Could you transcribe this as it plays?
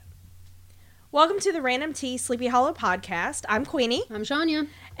Welcome to the Random Tea Sleepy Hollow podcast. I'm Queenie. I'm Shania.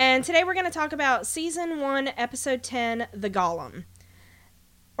 And today we're going to talk about Season 1, Episode 10, The Golem.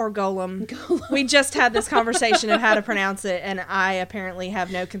 Or Golem. We just had this conversation of how to pronounce it, and I apparently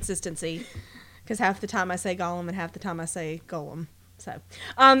have no consistency. Because half the time I say Golem and half the time I say Golem. So,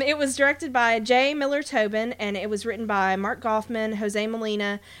 it was directed by J. Miller Tobin, and it was written by Mark Goffman, Jose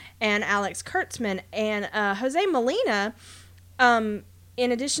Molina, and Alex Kurtzman. And Jose Molina,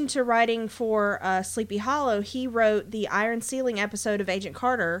 in addition to writing for Sleepy Hollow, he wrote the Iron Ceiling episode of Agent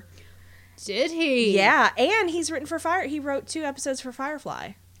Carter. Did he? Yeah, and he's written for He wrote 2 episodes for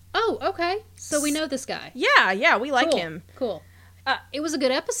Firefly. Oh, okay. So we know this guy. Yeah, we like him. Cool. It was a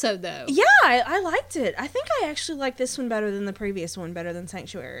good episode, though. Yeah, I liked it. I think I actually liked this one better than the previous one, better than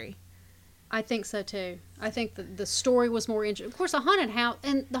Sanctuary. I think so, too. I think the story was more interesting. Of course, the haunted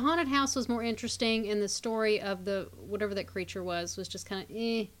house was more interesting, and the story of whatever that creature was just kind of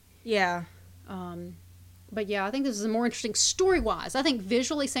eh. Yeah. But yeah, I think this is more interesting story-wise. I think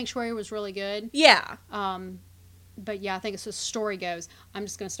visually Sanctuary was really good. Yeah. But yeah, I think as the story goes, I'm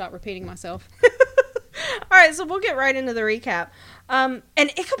just going to stop repeating myself. All right, so we'll get right into the recap. And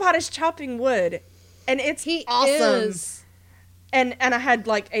Ichabod is chopping wood, and it's awesome. Is. And I had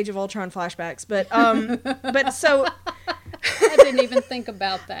like Age of Ultron flashbacks, but so I didn't even think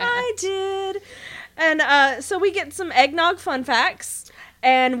about that. I did. And so we get some eggnog fun facts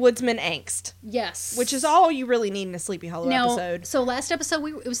and woodsman angst. Yes. Which is all you really need in a Sleepy Hollow episode. So last episode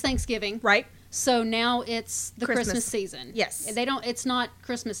it was Thanksgiving. Right. So now it's the Christmas season. Yes. It's not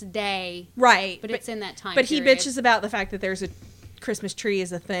Christmas Day. Right. But it's in that time But period. he bitches about the fact that there's a Christmas tree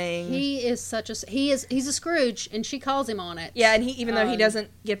is a thing. He's a Scrooge, and she calls him on it. Yeah, and even though he doesn't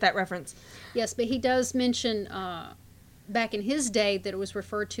get that reference. Yes, but he does mention back in his day that it was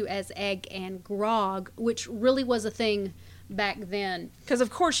referred to as egg and grog, which really was a thing back then. Because of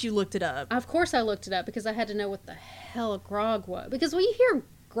course you looked it up. Of course I looked it up because I had to know what the hell a grog was. Because when you hear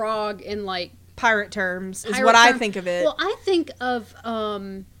grog in like pirate terms is what I think of it. Well, I think of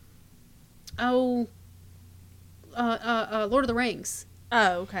Lord of the Rings.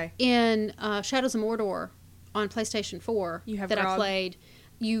 Oh, okay. In Shadows of Mordor on PlayStation 4 you have that grog? I played,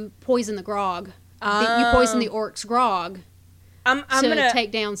 you poison the grog. You poison the orc's grog I'm gonna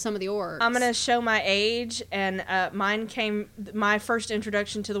take down some of the orcs. I'm going to show my age, and my first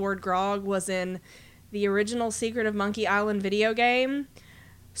introduction to the word grog was in the original Secret of Monkey Island video game,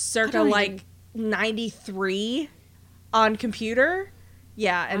 circa 93 on computer.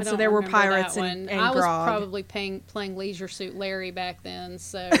 Yeah, and so there were pirates and grog. I was probably playing Leisure Suit Larry back then,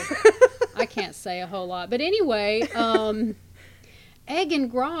 so I can't say a whole lot. But anyway, egg and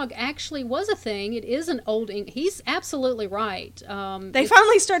grog actually was a thing. It is an old He's absolutely right. They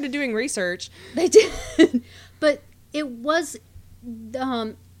finally started doing research. They did. But it was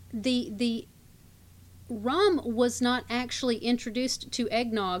the rum was not actually introduced to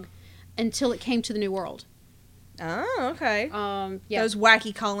eggnog until it came to the New World. Oh, okay. Yeah. Those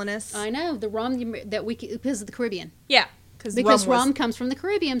wacky colonists. I know, the rum because of the Caribbean. Yeah. Because rum comes from the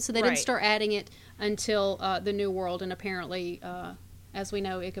Caribbean, so they Right. didn't start adding it until the New World, and apparently, as we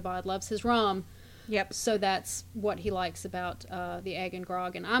know, Ichabod loves his rum. Yep. So that's what he likes about the egg and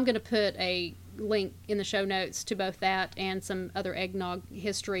grog, and I'm going to put a link in the show notes to both that and some other eggnog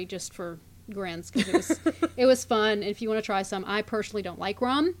history just for grins, because it was fun. If you want to try some, I personally don't like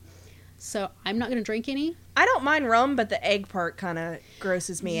rum, so I'm not going to drink any. I don't mind rum, but the egg part kind of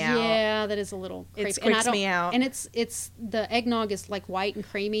grosses me out. Yeah, that is a little creepy. It squeaks me out. And it's the eggnog is like white and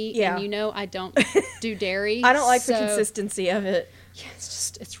creamy. Yeah. And I don't do dairy. I don't like the consistency of it. Yeah,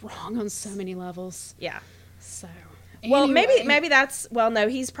 it's wrong on so many levels. Yeah. So. Well, anyway. maybe that's... Well, no,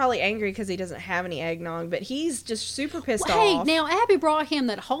 he's probably angry because he doesn't have any eggnog, but he's just super pissed off. Hey, now Abby brought him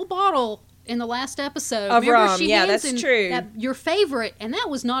that whole bottle in the last episode. Of Remember, rum, she yeah, hands that's him true. your favorite, and that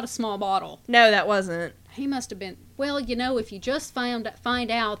was not a small bottle. No, that wasn't. He must have been... Well, if you just find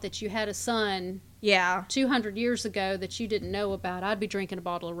out that you had a son... Yeah. 200 years ago that you didn't know about, I'd be drinking a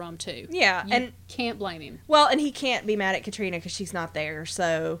bottle of rum too. Yeah, and can't blame him. Well, and he can't be mad at Katrina because she's not there.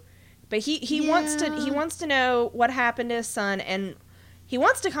 So, but he wants to know what happened to his son, and he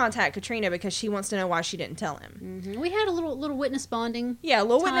wants to contact Katrina because she wants to know why she didn't tell him. Mm-hmm. We had a little witness bonding. Yeah, a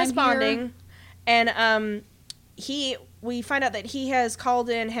little witness bonding, here. and we find out that he has called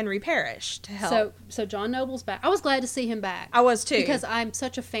in Henry Parrish to help. So John Noble's back. I was glad to see him back. I was too, because I'm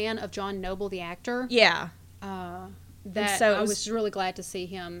such a fan of John Noble, the actor. Yeah. That I was really glad to see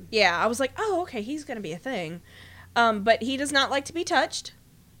him. Yeah, I was like, oh, okay, he's going to be a thing. But he does not like to be touched.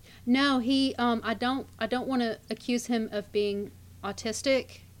 No, he. I don't want to accuse him of being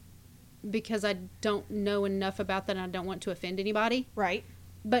autistic, because I don't know enough about that, and I don't want to offend anybody. Right.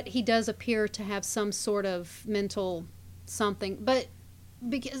 but he does appear to have some sort of mental something. But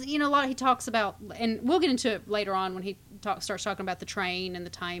because, a lot he talks about, and we'll get into it later on when he starts talking about the train and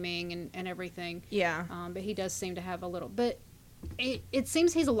the timing and everything. Yeah. But he does seem to have a little. But it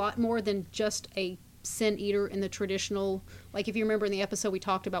seems he's a lot more than just a sin eater in the traditional, like if you remember in the episode we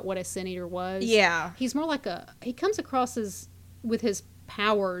talked about what a sin eater was. Yeah. He's more like he comes across as, with his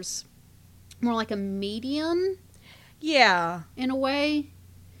powers, more like a medium. Yeah. In a way.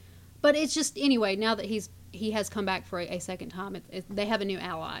 But it's just, anyway, now that he has come back for a second time, they have a new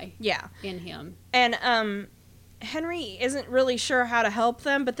ally. Yeah. In him. And Henry isn't really sure how to help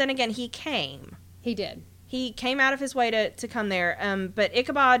them, but then again, he came. He did. He came out of his way to come there. But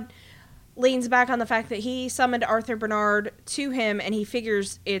Ichabod leans back on the fact that he summoned Arthur Bernard to him, and he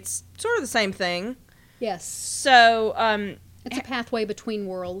figures it's sort of the same thing. Yes. So, it's a pathway between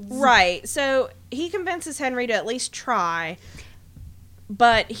worlds. Right. So he convinces Henry to at least try,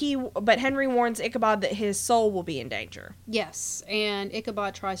 but Henry warns Ichabod that his soul will be in danger. Yes, and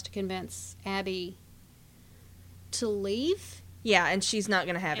Ichabod tries to convince Abby to leave. Yeah, and she's not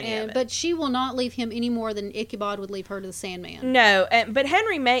going to have any of it. But she will not leave him any more than Ichabod would leave her to the Sandman. No, but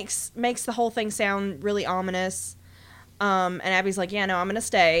Henry makes the whole thing sound really ominous. And Abby's like, yeah, no, I'm going to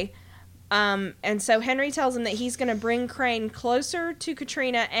stay. And so Henry tells him that he's going to bring Crane closer to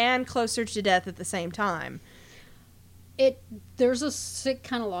Katrina and closer to death at the same time. There's a sick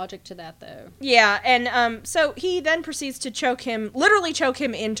kind of logic to that, though. Yeah, and so he then proceeds to literally choke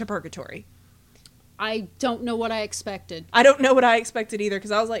him into purgatory. I don't know what I expected. I don't know what I expected either,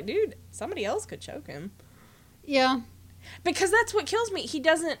 because I was like, dude, somebody else could choke him. Yeah. Because that's what kills me. He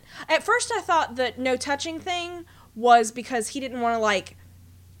doesn't... At first I thought the no touching thing was because he didn't want to,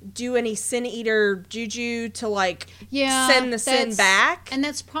 do any sin eater juju to, send the sin back. And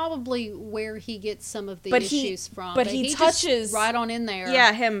that's probably where he gets some of the issues from. But he touches... Just right on in there.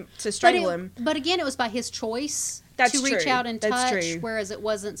 Yeah, him to strangle him. But again, it was by his choice to reach out and touch, true. Whereas it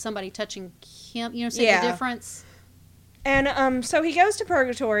wasn't somebody touching him. You know, see the difference? And so he goes to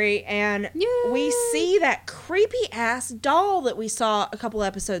purgatory, and we see that creepy-ass doll that we saw a couple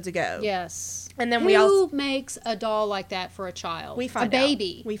episodes ago. Yes. And then Who makes a doll like that for a child? We find a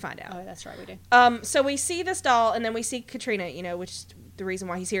baby. Out. We find out. Oh, that's right, we do. So we see this doll, and then we see Katrina, which is the reason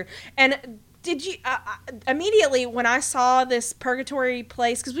why he's here. And did you... immediately, when I saw this purgatory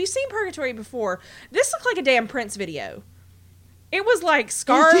place, because we've seen purgatory before, this looked like a damn Prince video. It was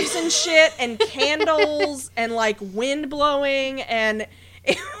scarves and shit and candles and wind blowing, and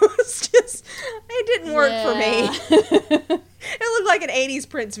it was just, it didn't work for me. It looked like an 80s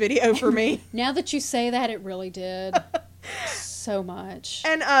Prince video for me. Now that you say that, it really did. So much.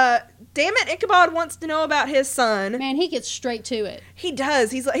 And damn it, Ichabod wants to know about his son. Man, he gets straight to it. He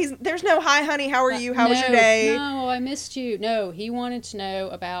does. He's there's no hi honey, how are you? How was your day? No, I missed you. No, he wanted to know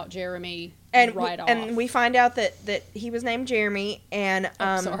about Jeremy. And right off. And we find out that he was named Jeremy, and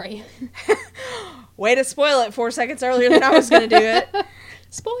sorry. Way to spoil it 4 seconds earlier than I was going to do it.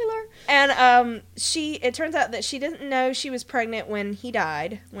 Spoiler. And it turns out that she didn't know she was pregnant when he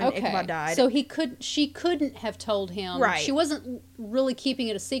died, when Ichabod died. So she couldn't have told him. Right. She wasn't really keeping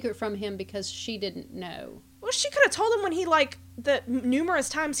it a secret from him because she didn't know. Well, she could have told him when he, the numerous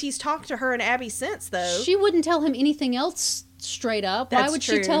times he's talked to her and Abby since, though. She wouldn't tell him anything else straight up. Why would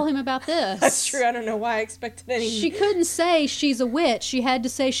she tell him about this? That's true. I don't know why I expected any... She couldn't say she's a witch. She had to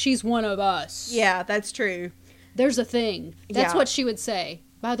say she's one of us. Yeah, that's true. There's a thing. That's what she would say.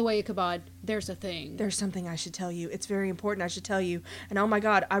 By the way, Ichabod, there's a thing. There's something I should tell you. It's very important. I should tell you. And oh my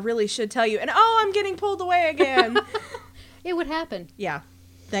God, I really should tell you. And I'm getting pulled away again. It would happen. Yeah.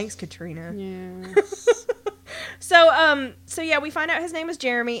 Thanks, Katrina. Yes. So yeah, we find out his name is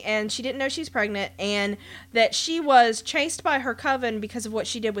Jeremy, and she didn't know she's pregnant, and that she was chased by her coven because of what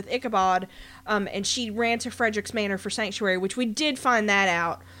she did with Ichabod, and she ran to Frederick's Manor for sanctuary, which we did find that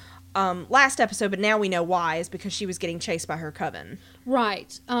out last episode, but now we know why, is because she was getting chased by her coven.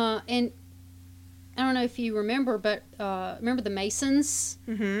 Right. And I don't know if you remember, but remember the Masons?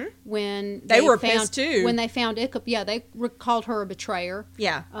 Mm-hmm. When they were pissed too. When they found Ichabod, yeah, they called her a betrayer.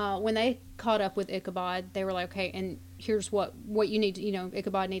 Yeah. When they caught up with Ichabod, they were like, okay, and here's what you need to,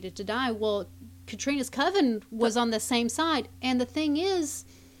 Ichabod needed to die. Well, Katrina's coven was on the same side. And the thing is,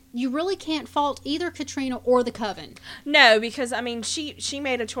 you really can't fault either Katrina or the coven. No, because, she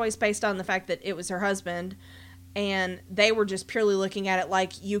made a choice based on the fact that it was her husband. And they were just purely looking at it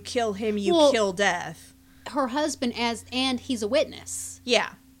like, you kill him, you kill death. Her husband and he's a witness. Yeah.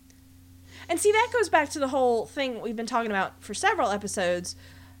 And see, that goes back to the whole thing we've been talking about for several episodes.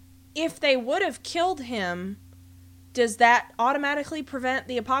 If they would have killed him, does that automatically prevent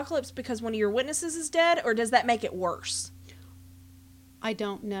the apocalypse because one of your witnesses is dead, or does that make it worse? I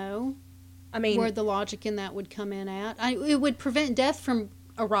don't know I mean, where the logic in that would come in at. It would prevent death from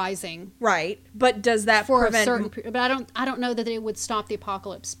arising right, but does that for prevent... a certain period. But I don't know that it would stop the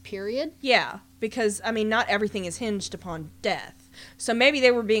apocalypse, period. Yeah, because, I mean, not everything is hinged upon death. So maybe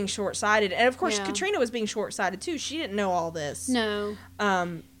they were being short-sighted. And, of course, Yeah. Katrina was being short-sighted, too. She didn't know all this. No.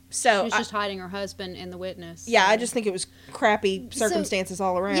 So She was just hiding her husband and the witness. yeah, so. I just think it was crappy circumstances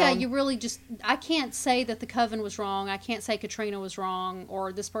all around. Yeah, you really just... I can't say that the Coven was wrong. I can't say Katrina was wrong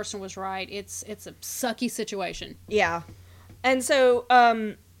or this person was right. It's a sucky situation. Yeah. And so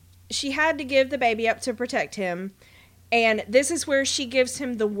she had to give the baby up to protect him. And this is where she gives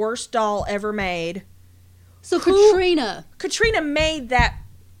him the worst doll ever made. So Katrina made that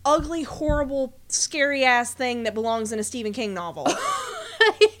ugly, horrible, scary-ass thing that belongs in a Stephen King novel.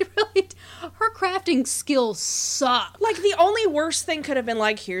 Her crafting skills suck. Like, the only worst thing could have been,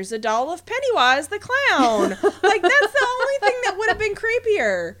 like, here's a doll of Pennywise the clown. Like, that's the only thing that would have been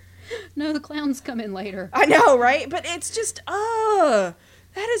creepier. No, the clowns come in later. I know, right? But it's just, that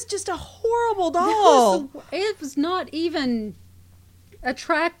is just a horrible doll. It was not even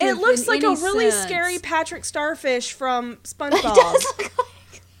attractive. It looks in like any a really sense. scary Patrick Starfish from SpongeBob. It does look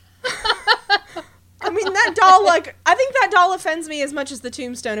like... I mean, that doll, like, I think that doll offends me as much as the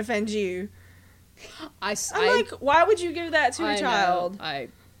tombstone offends you. I'm like, why would you give that to a child? My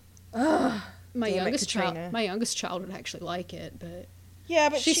Damn it, youngest Katrina. My youngest child would actually like it, but Yeah,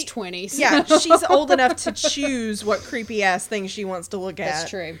 but she's 20. So. Yeah, she's old enough to choose what creepy ass things she wants to look at. That's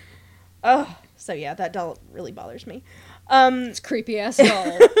true. Oh, so yeah, that doll really bothers me. It's creepy ass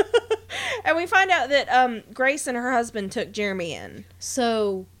doll. And we find out that Grace and her husband took Jeremy in.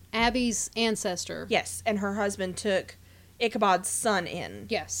 So Abby's ancestor. Yes, and her husband took Ichabod's son in.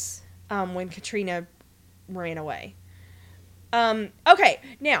 Yes. When Katrina ran away. Okay,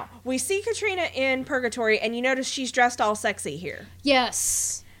 now, we see Katrina in Purgatory, and you notice she's dressed all sexy here.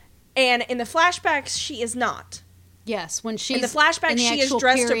 Yes. And in the flashbacks, she is not. Yes, when she's In the flashbacks, she is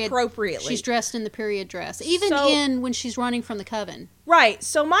dressed appropriately. She's dressed in the period dress. Even when she's running from the Coven. Right,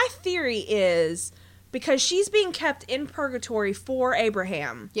 so my theory is, because she's being kept in Purgatory for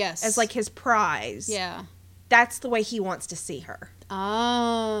Abraham. Yes. As, like, his prize. Yeah. That's the way he wants to see her.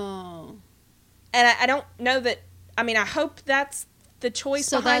 Oh. And I don't know that... I mean, I hope that's the choice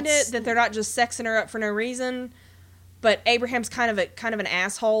behind it, that they're not just sexing her up for no reason. But Abraham's kind of an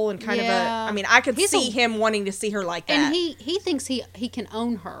asshole and kind of a... I mean, I could see him wanting to see her like that. And he thinks he can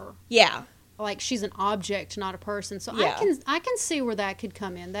own her. Yeah. Like she's an object, not a person. So yeah. I can see where that could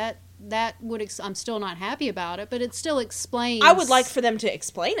come in. That would... I'm still not happy about it, but it still explains... I would like for them to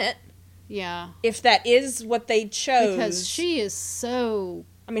explain it. Yeah. If that is what they chose. Because she is so...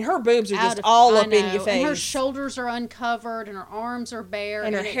 I mean, her boobs are just all up in your face. And her shoulders are uncovered, and her arms are bare.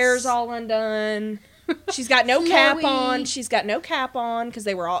 And her hair's all undone. She's got no cap on. She's got no cap on, because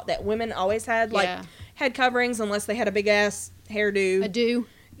they were all... That women always had, like, head coverings, unless they had a big-ass hairdo. A do.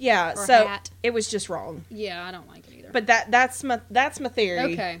 Yeah, or so hat. It was just wrong. Yeah, I don't like it either. But that's my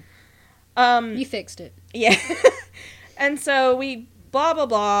theory. Okay. You fixed it. Yeah. And so we... Blah, blah,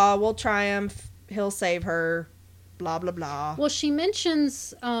 blah. We'll triumph. He'll save her. Blah, blah, blah. Well, she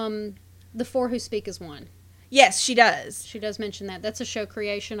mentions the four who speak as one. Yes, she does. She does mention that. That's a show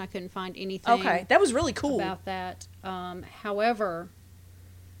creation. I couldn't find anything that was really cool about that. However,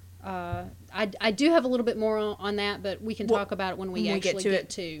 I do have a little bit more on that, but we can talk about it when we actually get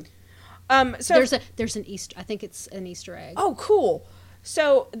to. So there's an Easter. I think it's an Easter egg. Oh, cool.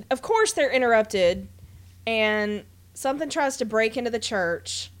 So of course they're interrupted, and something tries to break into the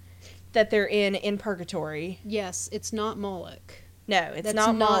church that they're in Purgatory. Yes, it's not Moloch. No, it's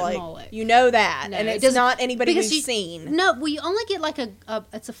not Moloch. You know that, no, and it's not anybody we've seen. No, we only get like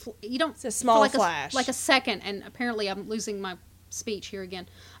it's a small flash, like a second, and apparently I'm losing my speech here again.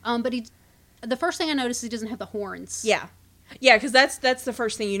 But the first thing I noticed is he doesn't have the horns. Yeah, because that's the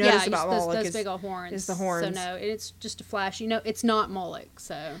first thing you notice about Moloch. Those big old horns. Is the horns. So no, it's just a flash. You know, it's not Moloch.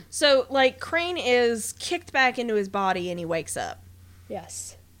 So like Crane is kicked back into his body and he wakes up.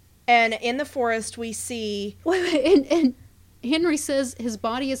 Yes. And in the forest we see... Wait, and Henry says his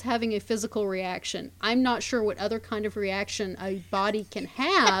body is having a physical reaction. I'm not sure what other kind of reaction a body can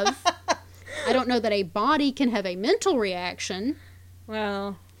have. I don't know that a body can have a mental reaction.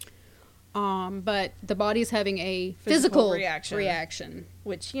 Well... but the body's having a physical reaction.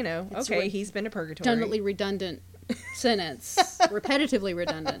 Which, you know, okay, he's been to Purgatory. Redundantly redundant sentence. Repetitively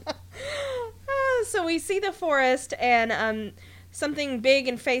redundant. So we see the forest, and something big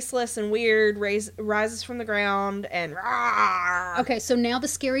and faceless and weird rises from the ground, and... Okay, so now the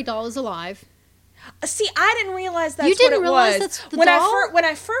scary doll is alive. See, I didn't realize that's You didn't what it realize was. that's the when doll? when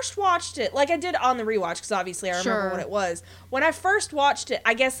I first watched it, like I did on the rewatch, because obviously I remember Sure. what it was. When I first watched it,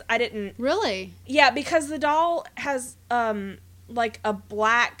 I guess I didn't. Really? Yeah, because the doll has like a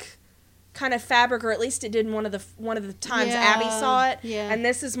black kind of fabric, or at least it did in one of the times Yeah, Abby saw it. yeah. And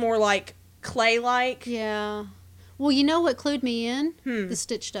this is more like clay-like. Yeah. Well, you know what clued me in? Hmm. The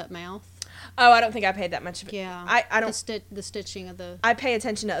stitched up mouth. Oh, I don't think I paid that much of it. Yeah. I don't. The stitching of the. I pay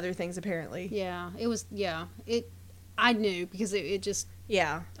attention to other things apparently. Yeah. It was. Yeah. I knew because it just.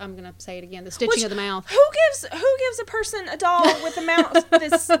 Yeah. I'm gonna say it again. The stitching of the mouth. Who gives a person a doll with a mouth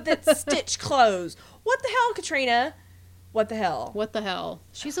that's stitched closed? What the hell, Katrina? What the hell? What the hell?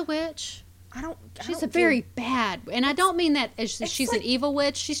 She's a witch. don't She's a very bad, and I don't mean that as she's like- an evil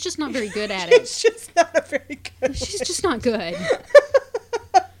witch. She's just not very good at it. It's just not a very good. She's just not good.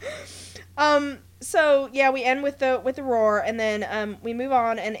 So yeah, we end with the roar, and then we move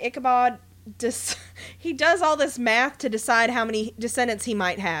on, and Ichabod he does all this math to decide how many descendants he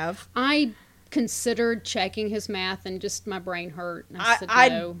might have. I considered checking his math, and just my brain hurt. And I said I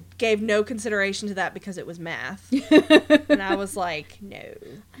no. gave no consideration to that because it was math, and I was like, no.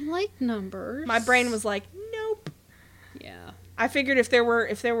 I like numbers. My brain was like, nope. Yeah. I figured if there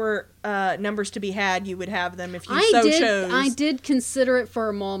were numbers to be had, you would have them if you chose. I did consider it for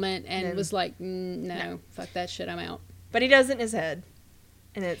a moment and was like, no, fuck that shit, I'm out. But he does it in his head,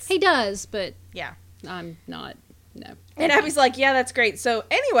 and it's He does, but yeah. I'm not. No. And Abby's like, yeah, that's great. So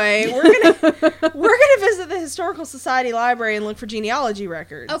anyway, we're gonna visit the Historical Society library and look for genealogy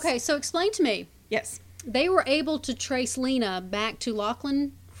records. Okay, so explain to me. Yes. They were able to trace Lena back to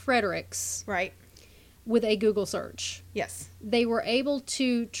Lachlan Fredericks Right. with a Google search. Yes. They were able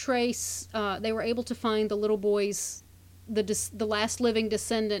to trace. They were able to find the little boy's, the last living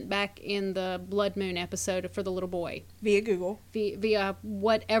descendant back in the Blood Moon episode for the little boy Via Google. via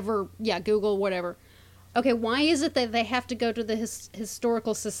whatever. Yeah, Google, whatever. Okay, why is it that they have to go to the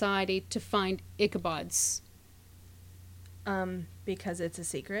Historical Society to find Ichabods? Because it's a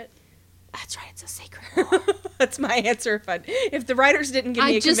secret. That's right, it's a secret. That's my answer. If the writers didn't give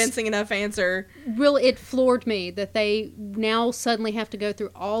me a convincing enough answer, Really, it floored me that they now suddenly have to go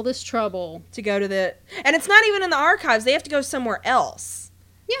through all this trouble. to go to and it's not even in the archives. They have to go somewhere else.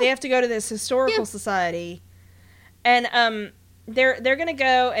 Yeah. They have to go to this Historical Society, and they're gonna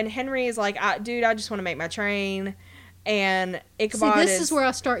go. And Henry is like, dude, I just want to make my train. And Ichabod See, this is where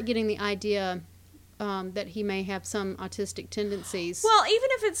I start getting the idea that he may have some autistic tendencies. Well, even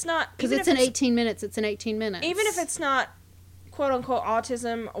if it's not, because even it's if in 18 minutes. It's in 18 minutes. even if it's not quote unquote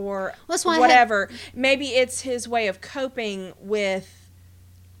autism or That's why whatever, maybe it's his way of coping with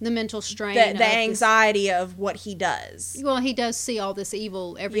the mental strain, the of this- anxiety of what he does. Well, he does see all this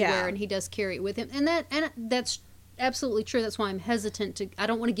evil everywhere, Yeah. and he does carry it with him, and that's absolutely true. That's why I'm hesitant to. I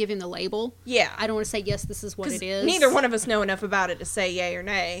don't want to give him the label. Yeah, I don't want to say yes, this is what 'cause it is. neither one of us know enough about it to say yay or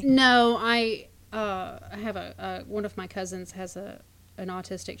nay. No, I have one of my cousins has an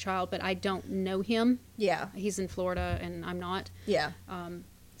autistic child, but I don't know him. Yeah, He's in Florida, and I'm not. yeah.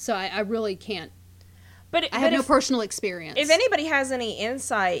 So I really can't. But I have no personal experience. If anybody has any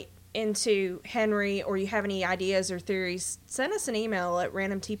insight into Henry, or you have any ideas or theories, send us an email at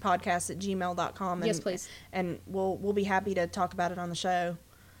randomtpodcast@gmail.com. Yes, please. And we'll be happy to talk about it on the show.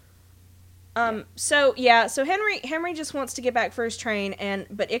 So Henry just wants to get back for his train,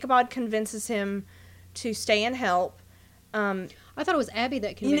 but Ichabod convinces him to stay and help. I thought it was Abby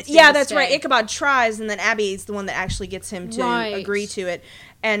that convinced him Yeah, to that's stay. right. Ichabod tries, and then Abby's the one that actually gets him to Right. agree to it.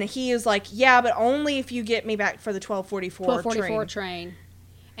 And he is like, yeah, but only if you get me back for the 1244 train.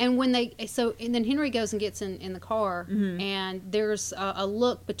 And when and then Henry goes and gets in the car, Mm-hmm. and there's a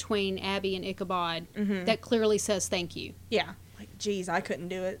look between Abby and Ichabod that clearly says thank you. Yeah. Like, geez, I couldn't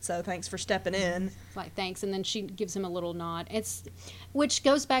do it, so thanks for stepping in. Like, thanks. And then she gives him a little nod. Which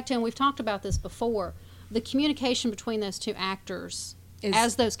goes back to, and we've talked about this before, the communication between those two actors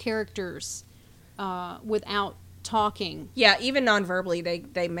as those characters without talking. Yeah, even non-verbally,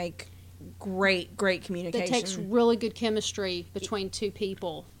 they make great communication. That takes really good chemistry between two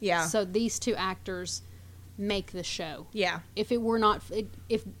people. Yeah. So these two actors make the show. Yeah. If it were not,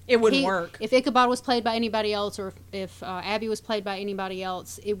 if It wouldn't work. If Ichabod was played by anybody else, or if Abby was played by anybody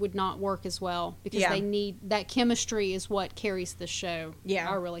else, it would not work as well, because Yeah. they need that chemistry is what carries the show. Yeah.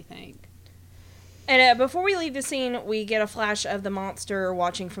 I really think. And before we leave the scene, we get a flash of the monster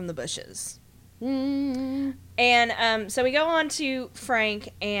watching from the bushes. Mm. And so we go on to Frank,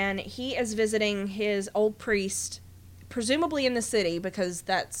 and he is visiting his old priest, presumably in the city, because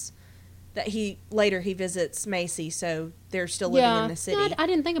that's that he visits Macy, so they're still living in the city. Yeah, I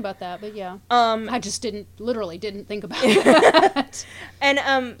didn't think about that, but yeah. I just didn't think about that.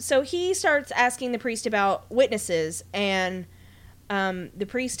 And so he starts asking the priest about witnesses, and the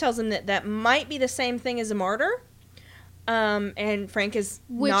priest tells him that might be the same thing as a martyr. And Frank is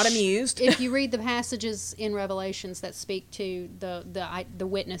not amused. If you read the passages in Revelations that speak to the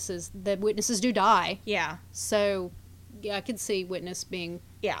witnesses do die. Yeah. So, yeah, I could see witness being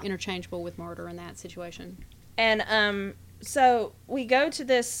interchangeable with martyr in that situation. And so we go to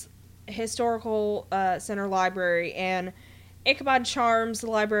this historical center library, and Ichabod charms the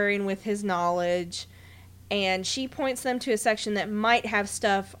librarian with his knowledge, and she points them to a section that might have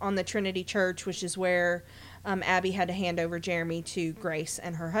stuff on the Trinity Church, which is where Abby had to hand over Jeremy to Grace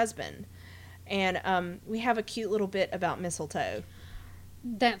and her husband. And we have a cute little bit about mistletoe.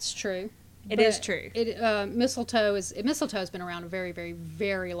 That's true. It is true. Mistletoe has been around a very, very,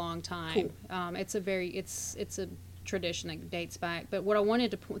 very long time. Cool. It's a tradition that dates back. But what I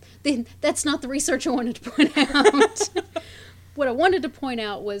wanted to point, that's not the research I wanted to point out. What I wanted to point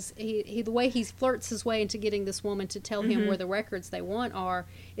out was the way he flirts his way into getting this woman to tell him where the records they want are,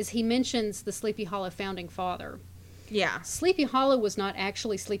 is he mentions the Sleepy Hollow founding father. Yeah. Sleepy Hollow was not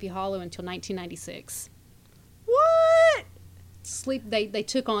actually Sleepy Hollow until 1996. What? They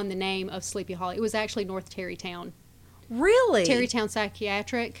took on the name of Sleepy Hollow. It was actually North Terrytown. Really? Terrytown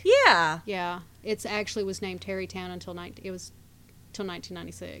Psychiatric. Yeah. Yeah. It actually was named Terrytown until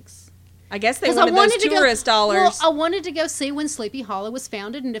 1996. I guess they wanted those tourist dollars. Well, I wanted to go see when Sleepy Hollow was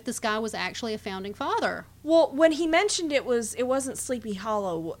founded and if this guy was actually a founding father. Well, when he mentioned it wasn't Sleepy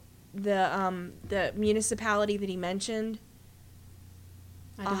Hollow, the municipality that he mentioned.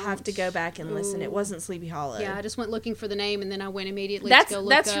 I'll have to go back and listen. It wasn't Sleepy Hollow. Yeah, I just went looking for the name and then I went immediately to go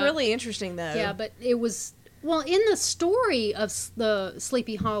look That's up. really interesting, though. Yeah, but it was... Well, in the story of the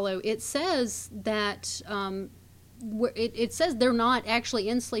Sleepy Hollow, it says that... It says they're not actually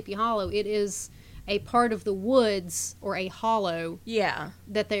in Sleepy Hollow. It is a part of the woods or a hollow. Yeah.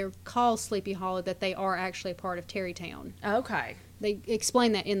 That they call Sleepy Hollow, that they are actually a part of Terrytown. Okay. They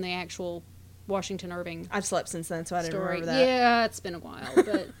explain that in the actual Washington Irving. I've slept since then, so I didn't remember that. Yeah, it's been a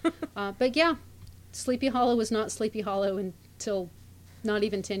while, but yeah, Sleepy Hollow was not Sleepy Hollow until not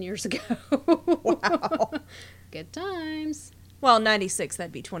even 10 years ago. Wow. Good times. Well, 96,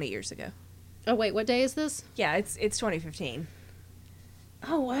 that'd be 20 years ago. Oh, wait, what day is this? Yeah, it's 2015.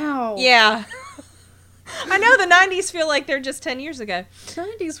 Oh, wow. Yeah. I know the 90s feel like they're just 10 years ago.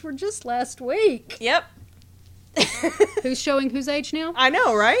 90s were just last week. Yep. Who's showing whose age now? I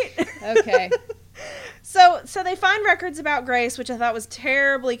know, right? Okay. So they find records about Grace, which I thought was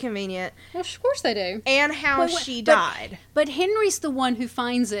terribly convenient. Well, of course they do. And how she died. But Henry's the one who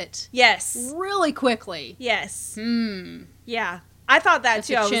finds it. Yes. Really quickly. Yes. Yeah. I thought that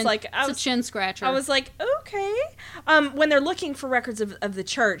too. It's a chin scratcher. I was like, okay. When they're looking for records of the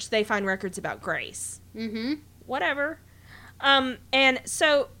church, they find records about Grace. Mm-hmm. Whatever. And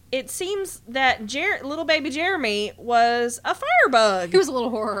so it seems that little baby Jeremy was a firebug. He was a little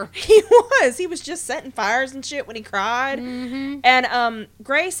horror. He was. He was just setting fires and shit when he cried. Mm-hmm. And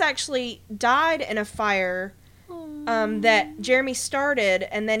Grace actually died in a fire that Jeremy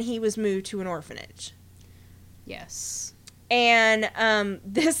started, and then he was moved to an orphanage. Yes. And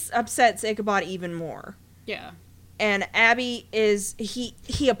this upsets Ichabod even more. Yeah. And Abby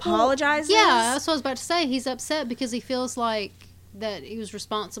he apologizes. Well, yeah, that's what I was about to say. He's upset because he feels like that he was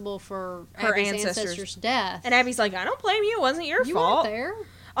responsible for her Abby's ancestors' death. And Abby's like, I don't blame you. It wasn't your You fault. weren't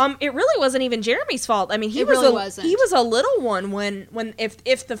there. It really wasn't even Jeremy's fault. I mean, he wasn't. He was a little one when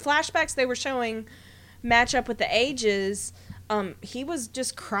if the flashbacks they were showing match up with the ages. He was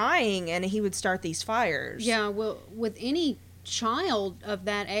just crying, and he would start these fires. Yeah, well, with any child of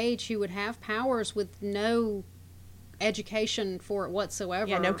that age who would have powers with no education for it whatsoever.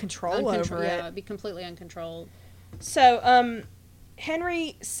 Yeah, no control over it. Yeah, it'd be completely uncontrolled. So,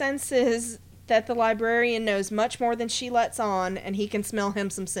 Henry senses that the librarian knows much more than she lets on, and he can smell him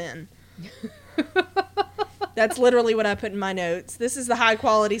some sin. That's literally what I put in my notes. This is the high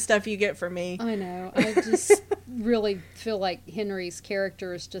quality stuff you get from me. I know. I just really feel like Henry's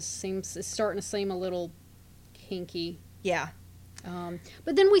character is starting to seem a little hinky. Yeah.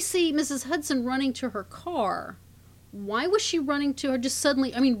 But then we see Mrs. Hudson running to her car. Why was she running to her just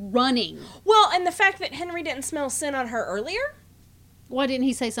suddenly? I mean, running. Well, and the fact that Henry didn't smell sin on her earlier? Why didn't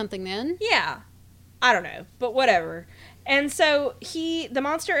he say something then? Yeah. I don't know, but whatever. And so the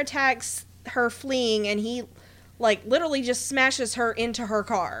monster attacks her fleeing, and he literally just smashes her into her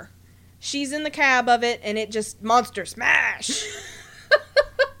car. She's in the cab of it, and it just monster smash.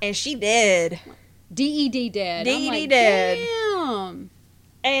 And she dead. D.E.D. dead. D.E.D. dead. Damn.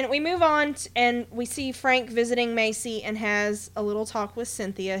 And we move on, and we see Frank visiting Macy and has a little talk with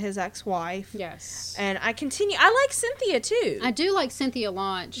Cynthia, his ex-wife. Yes. And I like Cynthia, too. I do like Cynthia a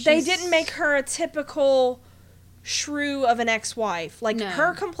lot. They didn't make her a typical shrew of an ex-wife. Like, No.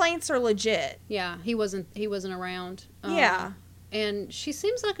 her complaints are legit. Yeah, he wasn't around. Yeah. And she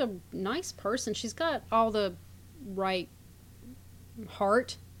seems like a nice person. She's got all the right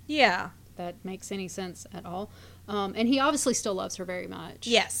heart. Yeah. That makes any sense at all. And he obviously still loves her very much.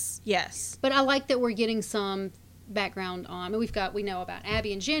 Yes. But I like that we're getting some background on. I mean, we know about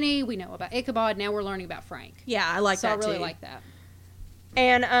Abby and Jenny. We know about Ichabod. Now we're learning about Frank. Yeah, I like that, So I really too. like that.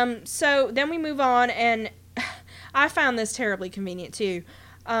 And so then we move on, and I found this terribly convenient, too.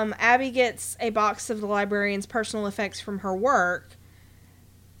 Abby gets a box of the librarian's personal effects from her work,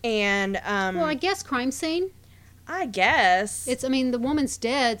 and Well, I guess crime scene. I guess The woman's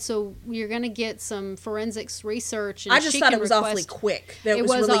dead, so you're going to get some forensics research. And I just thought it was awfully quick that it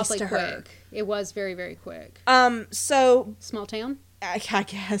was released awfully to quick. her. It was very, very quick. So Small town. I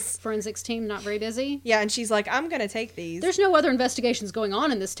guess, Forensics team not very busy. yeah, and she's like, I'm gonna take these. There's no other investigations going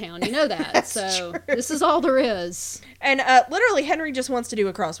on in this town. You know that. That's so true. this is all there is. And literally, Henry just wants to do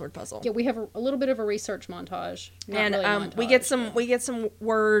a crossword puzzle. Yeah, we have a little bit of a research montage. Not And really a montage, we get some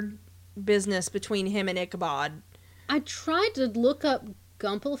word business between him and Ichabod. I tried to look up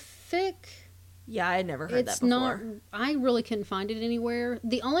Gumpelfic. Yeah, I had never heard that It's before. not. I really couldn't find it anywhere.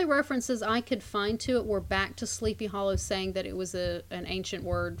 The only references I could find to it were back to Sleepy Hollow saying that it was an ancient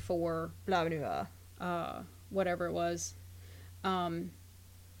word for Blah, blah, blah. whatever it was.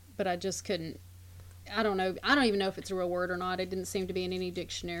 But I just couldn't. I don't know. I don't even know if it's a real word or not. It didn't seem to be in any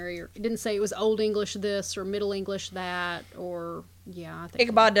dictionary, or it didn't say it was Old English this or Middle English that, or I think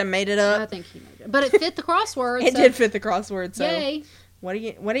Ichabod done made it I up. think he made it, but it fit the crossword. It so did fit the crossword. So yay! what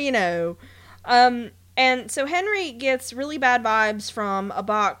do you know? And so Henry gets really bad vibes from a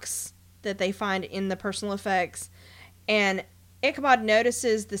box that they find in the personal effects, and Ichabod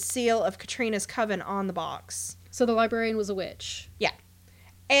notices the seal of Katrina's coven on the box. So the librarian was a witch. Yeah.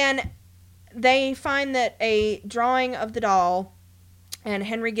 And they find that a drawing of the doll, and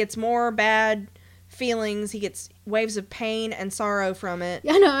Henry gets more bad feelings. He gets waves of pain and sorrow from it.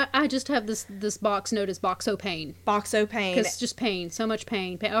 Yeah, no, I just have this box note as Boxo Pain. Boxo pain. Because just pain, so much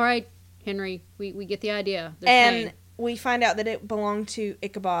pain. All right, Henry, we get the idea. There's And pain. we find out that it belonged to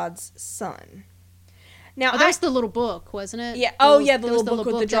Ichabod's son. Now, Oh, that's the little book, wasn't it? Yeah. There Oh, was- yeah, the there was little book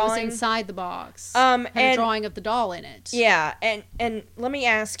with the that was drawing. inside the box. And had a drawing of the doll in it. Yeah, and let me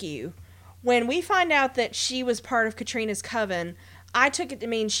ask you, when we find out that she was part of Katrina's coven, I took it to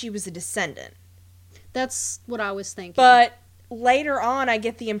mean she was a descendant. That's what I was thinking. But later on, I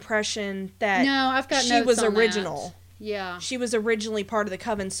get the impression that no, I've got she notes was on original. that. Yeah. She was originally part of the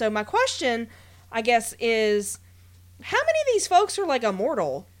coven. So my question, I guess, is how many of these folks are like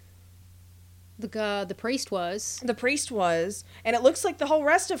immortal? The priest was. The priest was, and it looks like the whole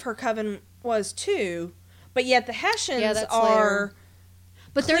rest of her coven was too. But yet the Hessians Yeah, that's are. later.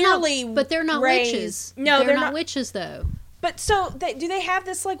 But clearly they're not raised- witches. No, they're not not- witches though. But so, do they have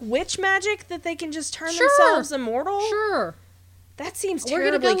this like witch magic that they can just turn Sure. themselves immortal? Sure. That seems We're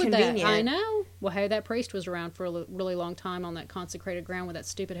gonna terribly go with convenient. that. I know. Well, hey, that priest was around for a really long time on that consecrated ground with that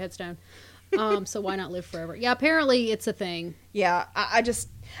stupid headstone. So why not live forever? Yeah, apparently it's a thing. Yeah, I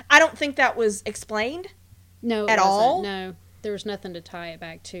don't think that was explained. No, At all? No, there was nothing to tie it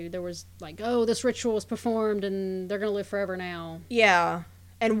back to. There was like, oh, this ritual was performed and they're gonna live forever now. Yeah,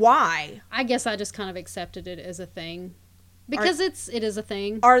 and why I guess I just kind of accepted it as a thing because it is a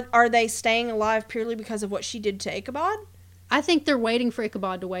thing. are they staying alive purely because of what she did to Ichabod? I think they're waiting for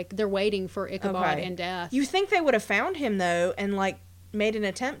Ichabod to wake. They're waiting for Ichabod Okay. and death. You think they would have found him though, and like made an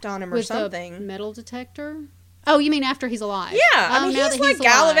attempt on him or with something? a metal detector? Oh, you mean after he's alive? Yeah, I mean, now he's, that like,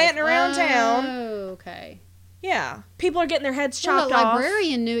 gallivanting around alive. town. Oh, okay. Yeah, people are getting their heads Well, chopped the off.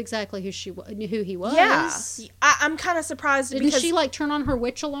 librarian knew exactly who he was. Yeah, I'm kind of surprised Didn't because she like turn on her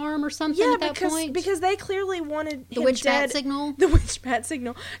witch alarm or something yeah, at that because point? because they clearly wanted the him witch dead. bat signal. The witch bat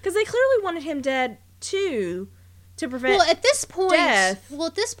signal, because they clearly wanted him dead too, to prevent. Well, at this point, death.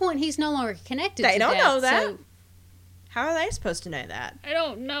 he's no longer connected. They to don't death, know that. so- How are they supposed to know that? I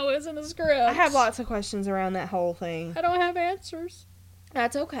don't know. It's in the script. I have lots of questions around that whole thing. I don't have answers.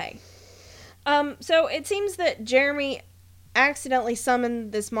 That's okay. So it seems that Jeremy accidentally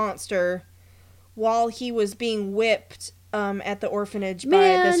summoned this monster while he was being whipped at the orphanage by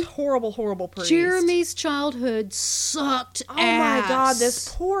Man, this horrible, horrible priest. Jeremy's childhood sucked Oh ass. my god, this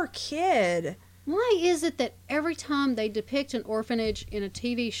poor kid. Why is it that every time they depict an orphanage in a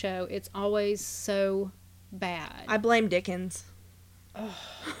TV show, it's always so bad? I blame Dickens.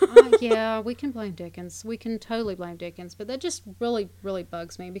 Yeah, we can blame Dickens. We can totally blame Dickens, but that just really, really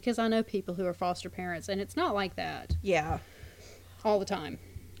bugs me because I know people who are foster parents, and it's not like that Yeah. all the time.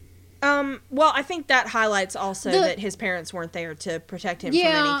 Well, I think that highlights also that his parents weren't there to protect him from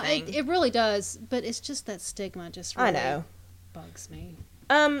anything. Yeah, it really does, but it's just that stigma just really I know. bugs me.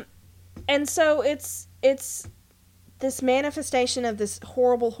 And so it's this manifestation of this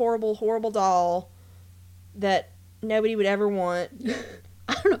horrible, horrible, horrible doll that nobody would ever want.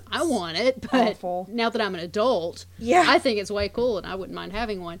 I don't know. I want it, but Awful. now that I'm an adult, Yeah. I think it's way cool, and I wouldn't mind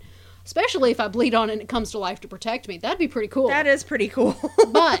having one. Especially if I bleed on it and it comes to life to protect me. That'd be pretty cool. That is pretty cool.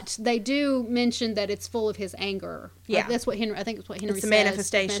 But they do mention that it's full of his anger. Yeah. Like, that's what Henry. I think it's what Henry It's the says.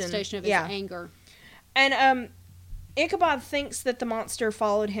 manifestation. The manifestation of his Yeah. anger. And Ichabod thinks that the monster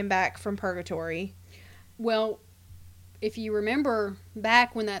followed him back from purgatory. Well, if you remember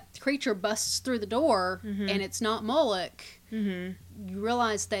back when that creature busts through the door and it's not Moloch, you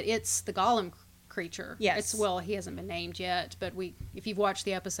realize that it's the Gollum creature. Yes. Well, he hasn't been named yet, but if you've watched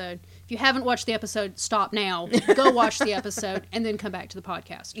the episode, if you haven't watched the episode, stop now. Go watch the episode and then come back to the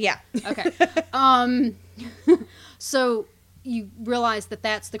podcast. Yeah. Okay. So you realize that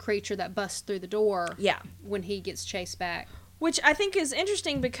that's the creature that busts through the door. Yeah. When he gets chased back. Which I think is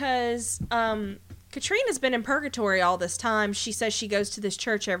interesting because Katrina's been in purgatory all this time. She says she goes to this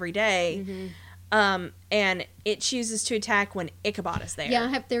church every day. And it chooses to attack when Ichabod is there. Yeah, I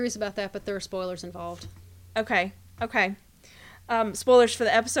have theories about that, but there are spoilers involved. Okay. Spoilers for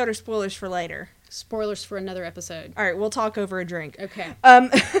the episode or spoilers for later? Spoilers for another episode. All right, we'll talk over a drink. Okay.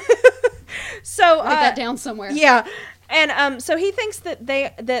 So Write that down somewhere. Yeah. And so he thinks that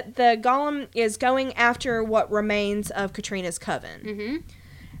the Golem is going after what remains of Katrina's coven. Mm-hmm.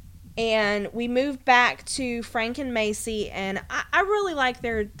 And we move back to Frank and Macy, and I really like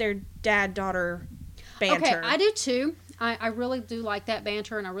their dad-daughter banter. Okay, I do too. I really do like that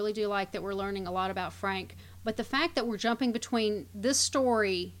banter, and I really do like that we're learning a lot about Frank. But the fact that we're jumping between this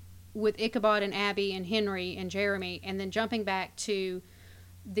story with Ichabod and Abby and Henry and Jeremy, and then jumping back to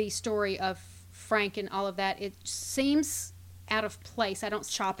the story of Frank and all of that, it seems out of place. I don't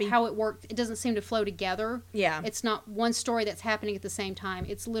choppy how it worked. It doesn't seem to flow together. Yeah. It's not one story that's happening at the same time.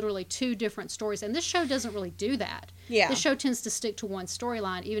 It's literally two different stories. And this show doesn't really do that. Yeah. This show tends to stick to one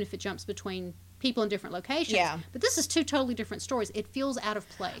storyline, even if it jumps between people in different locations. Yeah. But this is two totally different stories. It feels out of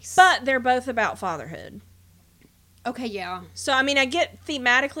place. But they're both about fatherhood. Okay, yeah. So, I mean, I get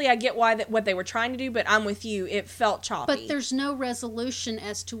thematically, I get what they were trying to do, but I'm with you. It felt choppy. But there's no resolution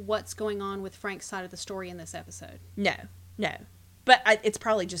as to what's going on with Frank's side of the story in this episode. No. But it's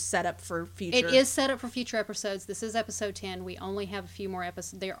probably just set up for future. It is set up for future episodes. This is episode 10. We only have a few more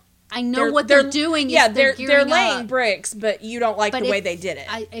episodes. I know what they're doing. Yeah, is they're laying up. bricks, but you don't like the way they did it.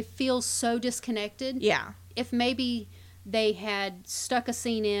 It feels so disconnected. Yeah. If maybe they had stuck a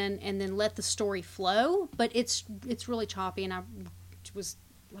scene in and then let the story flow, but it's really choppy, and I was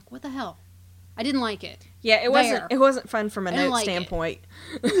like, what the hell? I didn't like it. Yeah, it wasn't fun from a note standpoint.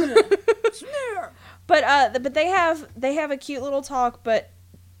 But they have a cute little talk, but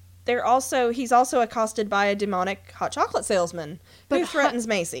he's also accosted by a demonic hot chocolate salesman who threatens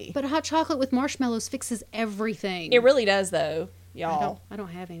Macy. But hot chocolate with marshmallows fixes everything. It really does, though, y'all. I don't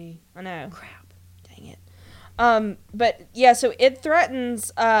have any. I know. Crap. Dang it. But yeah, so it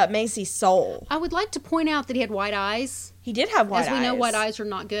threatens Macy's soul. I would like to point out that he had white eyes. He did have white eyes. As we know, white eyes are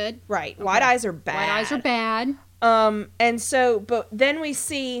not good. Right. Okay. White eyes are bad. White eyes are bad. And so, but then we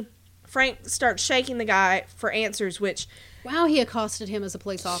see Frank start shaking the guy for answers, which... Wow, he accosted him as a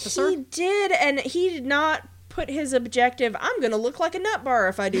police officer. He did, and he did not put his objective, I'm going to look like a nut bar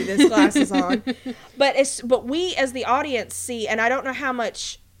if I do this glasses on. But we as the audience see, and I don't know how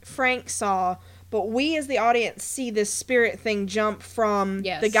much Frank saw, but we as the audience see this spirit thing jump from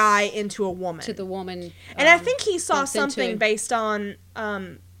the guy into a woman. To the woman. And I think he saw something based on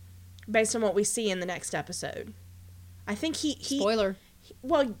what we see in the next episode. I think he Spoiler.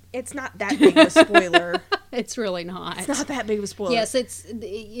 Well, it's not that big of a spoiler. It's really not. It's not that big of a spoiler.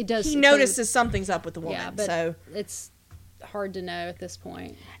 It does. He notices something's up with the woman. Yeah, but so it's hard to know at this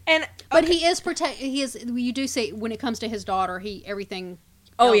point. But he is He is. You do see when it comes to his daughter, everything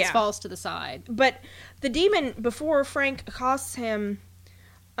falls to the side. But the demon, before Frank accosts him,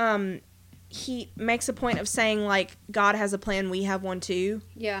 he makes a point of saying, like, God has a plan, we have one too.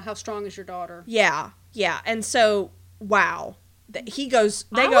 Yeah, how strong is your daughter? Yeah. And so, wow. They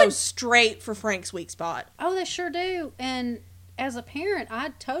go straight for Frank's weak spot. Oh, they sure do. And as a parent,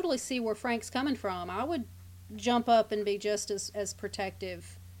 I totally see where Frank's coming from. I would jump up and be just as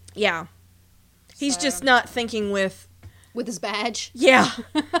protective. Yeah. He's just not thinking with With his badge. Yeah.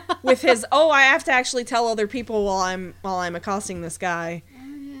 With his, I have to actually tell other people while I'm accosting this guy.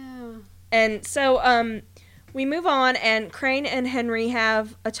 Oh, yeah. And so, we move on, and Crane and Henry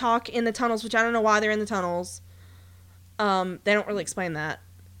have a talk in the tunnels, which I don't know why they're in the tunnels. They don't really explain that.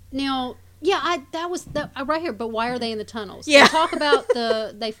 Now, yeah, that was right here. But why are they in the tunnels? Yeah. They talk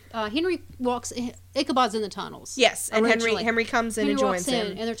about Henry walks. Ichabod's in the tunnels. Yes, and originally. Henry comes in Henry and joins walks in,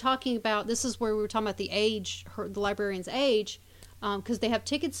 him. and they're talking about, this is where we were talking about the age, the librarian's age, because they have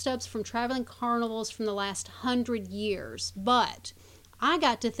ticket stubs from traveling carnivals from the last 100 years. But I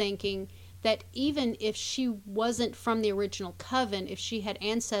got to thinking that even if she wasn't from the original coven, if she had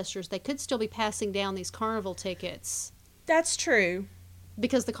ancestors, they could still be passing down these carnival tickets. That's true.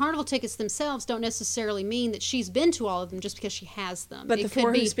 Because the carnival tickets themselves don't necessarily mean that she's been to all of them just because she has them. But it the could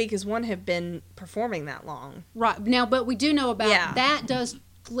Four be, Who Speak as One have been performing that long. right now, but we do know about that does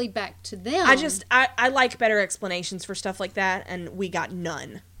lead back to them. I like better explanations for stuff like that, and we got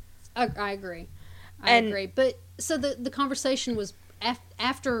none. I agree. I agree. But so the conversation was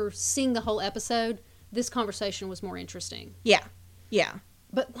after seeing the whole episode, this conversation was more interesting. Yeah. Yeah.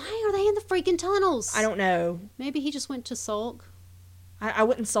 But why are they in the freaking tunnels? I don't know. Maybe he just went to sulk. I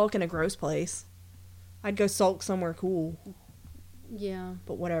wouldn't sulk in a gross place. I'd go sulk somewhere cool. Yeah.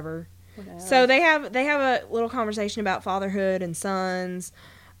 But whatever. So they have a little conversation about fatherhood and sons.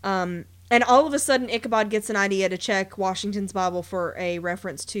 And all of a sudden Ichabod gets an idea to check Washington's Bible for a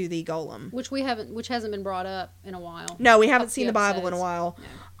reference to the golem. Which hasn't been brought up in a while. No, we haven't seen the Bible in a while.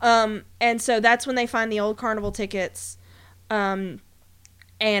 No. And so that's when they find the old carnival tickets. And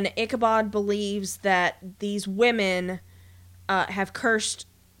Ichabod believes that these women have cursed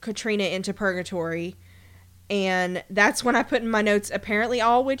Katrina into purgatory. And that's when I put in my notes, apparently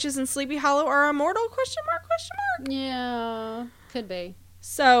all witches in Sleepy Hollow are immortal, ? Yeah, could be.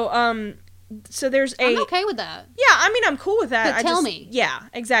 So, so there's a... I'm okay with that. Yeah, I mean, I'm cool with that. But tell me. Yeah,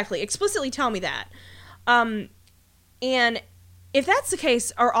 exactly. Explicitly tell me that. And if that's the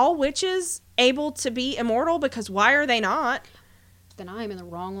case, are all witches able to be immortal? Because why are they not? Then I am in the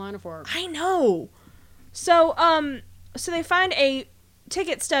wrong line of work. I know. So, so they find a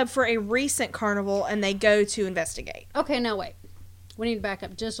ticket stub for a recent carnival, and they go to investigate. Okay, now wait. We need to back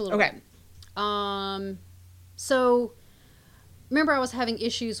up just a little Okay. bit. So, remember I was having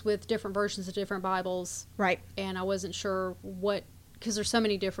issues with different versions of different Bibles, Right. and I wasn't sure what, because there's so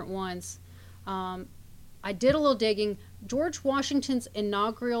many different ones. I did a little digging. George Washington's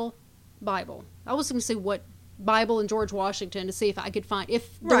inaugural Bible. I was going to say what Bible in George Washington to see if I could find,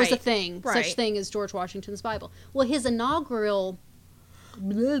 if there was a thing, such thing as George Washington's Bible. Well, his inaugural,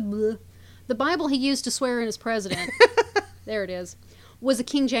 the Bible he used to swear in as president, there it is, was a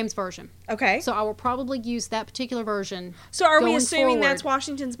King James version. Okay. So I will probably use that particular version. So are we going assuming forward. that's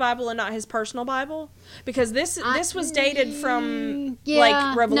Washington's Bible and not his personal Bible? Because this was dated from Yeah,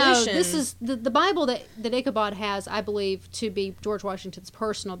 like Revolution. No, this is the Bible that Ichabod has, I believe, to be George Washington's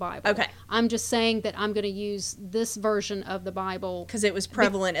personal Bible. Okay. I'm just saying that I'm going to use this version of the Bible because it was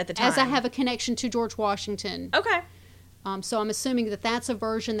prevalent at the time. as I have a connection to George Washington. Okay. So I'm assuming that that's a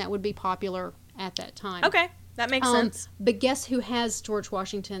version that would be popular at that time. Okay. That makes sense. But guess who has George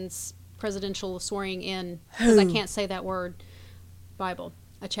Washington's presidential swearing in? Because I can't say that word. Bible.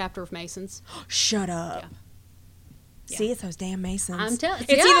 A chapter of Masons. Shut up. Yeah. See, it's those damn Masons. I'm telling.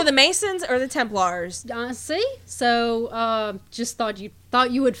 It's either the Masons or the Templars. See, so just thought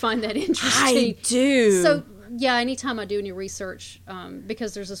you would find that interesting. I do. So yeah, anytime I do any research,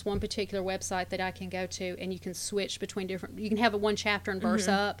 because there's this one particular website that I can go to, and you can switch between different. You can have one chapter and verse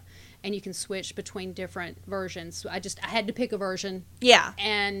up, and you can switch between different versions. So I had to pick a version. Yeah.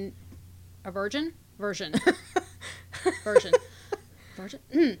 And a version. Version.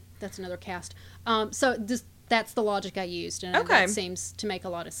 That's another cast. So that's the logic I used, and that seems to make a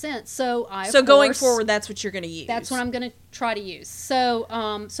lot of sense. So going forward, that's what you're going to use. That's what I'm going to try to use. So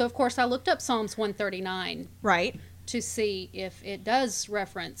of course I looked up Psalms 139, right, to see if it does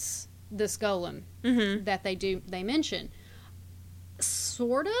reference this golem that they mention.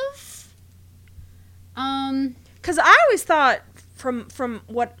 Sort of. Because I always thought, from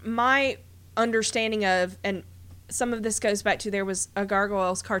what my understanding of, and some of this goes back to, there was a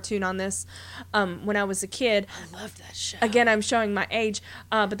Gargoyles cartoon on this when I was a kid. I love that show. Again, I'm showing my age,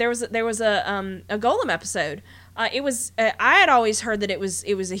 but there was a Golem episode. It was I had always heard that it was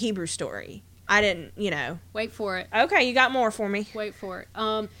a Hebrew story. I didn't, Wait for it. Okay, you got more for me. Wait for it.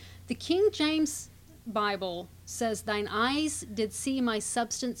 The King James Bible says, "Thine eyes did see my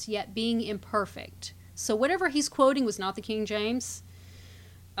substance, yet being imperfect." So whatever he's quoting was not the King James.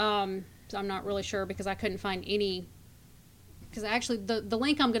 So I'm not really sure, because I couldn't find any. Because actually, the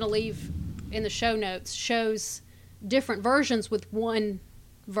link I'm going to leave in the show notes shows different versions with one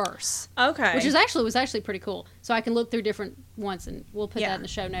verse. Okay. Which was actually pretty cool. So I can look through different ones, and we'll put that in the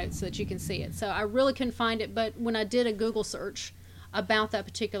show notes so that you can see it. So I really couldn't find it, but when I did a Google search about that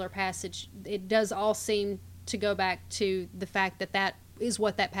particular passage, it does all seem to go back to the fact that that is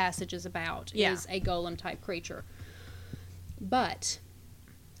what that passage is about, is a golem type creature. But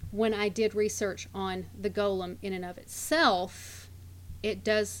when I did research on the golem in and of itself, it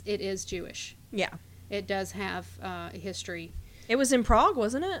is Jewish. Yeah. It does have a history. It was in Prague,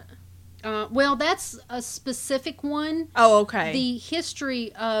 wasn't it? Well, that's a specific one. Oh, okay. The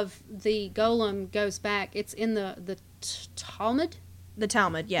history of the golem goes back. It's in the Talmud. The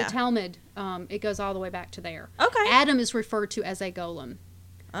Talmud, yeah. The Talmud. It goes all the way back to there. Okay. Adam is referred to as a golem,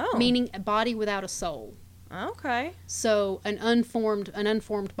 meaning a body without a soul. Okay. So an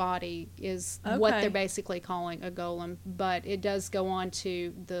unformed body is what they're basically calling a golem. But it does go on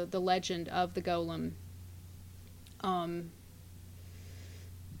to the legend of the golem.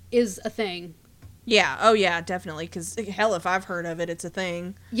 Is a thing. Yeah. Oh, yeah, definitely. Because, hell, if I've heard of it, it's a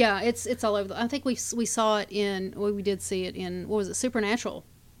thing. Yeah, it's all over. I think we saw it in, well, we did see it in, what was it, Supernatural.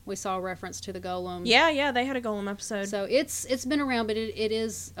 We saw a reference to the golem. Yeah, they had a golem episode. So it's been around, but it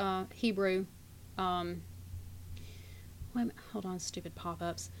is Hebrew. Wait a minute, hold on, stupid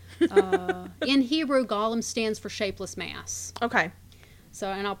pop-ups. In Hebrew, golem stands for shapeless mass. Okay. So,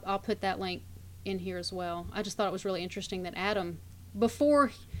 and I'll put that link in here as well. I just thought it was really interesting that Adam,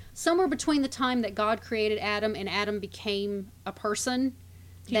 somewhere between the time that God created Adam and Adam became a person,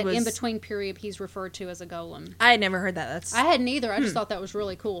 in between period he's referred to as a golem. I had never heard that. I hadn't either. I just thought that was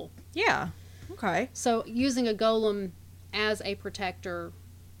really cool. Yeah. Okay. So using a golem as a protector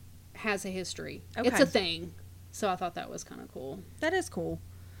has a history. Okay. It's a thing. So I thought that was kind of cool. That is cool.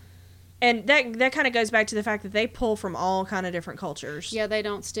 And that kind of goes back to the fact that they pull from all kind of different cultures. Yeah, they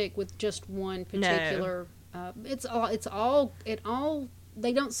don't stick with just one particular. No. It's all.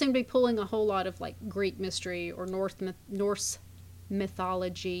 They don't seem to be pulling a whole lot of like Greek mystery or Norse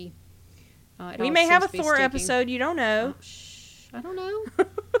mythology. We may have a Thor episode. You don't know. I don't know.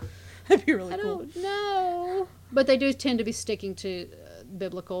 That'd be really cool. I don't know. But they do tend to be sticking to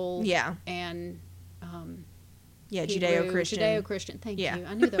biblical. Yeah. And. Yeah, Judeo-Christian. Judeo-Christian. Thank you.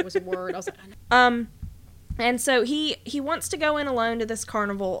 I knew that was a word. I was like, and so he wants to go in alone to this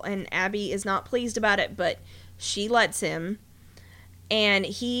carnival, and Abby is not pleased about it, but she lets him. And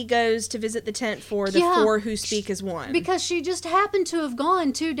he goes to visit the tent for the four who speak as one. Because she just happened to have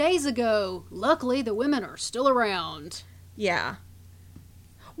gone 2 days ago. Luckily, the women are still around. Yeah.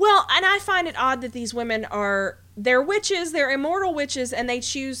 Well, and I find it odd that these women they're witches, they're immortal witches, and they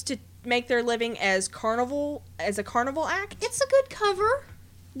choose to make their living as a carnival act. It's a good cover.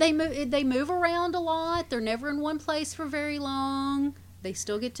 They move around a lot. They're never in one place for very long. They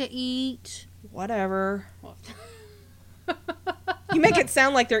still get to eat. Whatever. You make it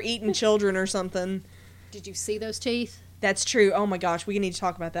sound like they're eating children or something. Did you see those teeth? That's true. Oh my gosh, we need to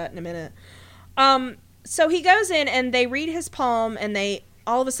talk about that in a minute. So he goes in and they read his palm, and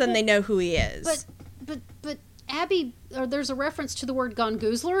all of a sudden they know who he is. But Abby, there's a reference to the word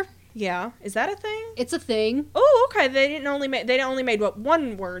Gongoozler. Yeah, is that a thing? It's a thing. Oh, okay. They only made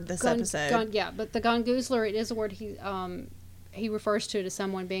one word this episode. Yeah, but the Gongoozler, it is a word he refers to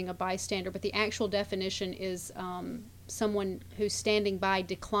someone being a bystander, but the actual definition is someone who's standing by,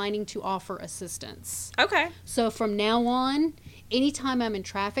 declining to offer assistance. Okay. So from now on, anytime I'm in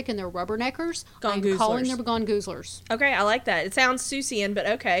traffic and they're rubberneckers, I'm calling them Gongoozlers. Okay, I like that. It sounds Seussian, but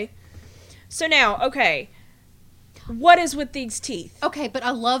okay. So now, okay. What is with these teeth? Okay, but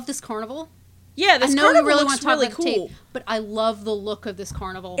I love this carnival. Yeah, this carnival looks really cool. Teeth, but I love the look of this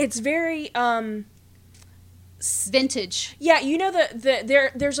carnival. It's very vintage. Yeah, you know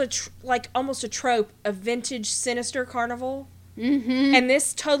there's almost a trope of vintage sinister carnival. Mm-hmm. And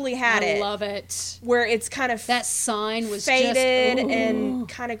this totally had it. I love it. Where it's kind of that sign was faded and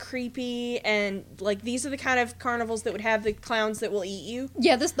kind of creepy, and like these are the kind of carnivals that would have the clowns that will eat you.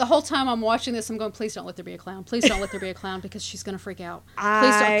 Yeah, the whole time I'm watching this, I'm going, please don't let there be a clown. Please don't let there be a clown, because she's going to freak out.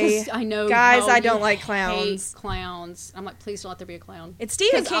 Please don't, because I know guys, I don't like clowns. Hate clowns. I'm like, please don't let there be a clown. It's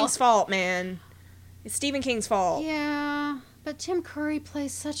Stephen King's fault, man. It's Stephen King's fault. Yeah. But Tim Curry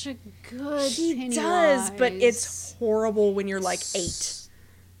plays such a good He does, but it's horrible when you're like 8.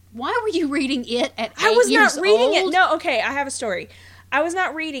 Why were you reading it at 8 years old? I was not reading it. No, okay, I have a story. I was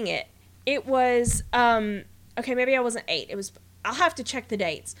not reading it. It was, okay, maybe I wasn't 8. I'll have to check the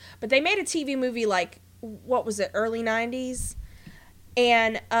dates. But they made a TV movie like, what was it, early 90s?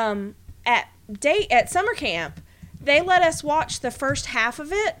 And at summer camp, they let us watch the first half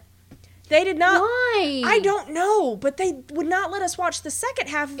of it. They did not. Why? I don't know, but they would not let us watch the second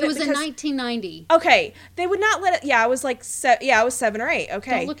half of it. It was in 1990. Okay, they would not let it. Yeah, I was like, I was 7 or 8.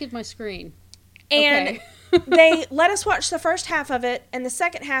 Okay, Don't look at my screen. and they let us watch the first half of it, and the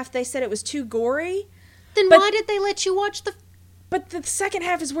second half they said it was too gory. Then why did they let you watch the? But the second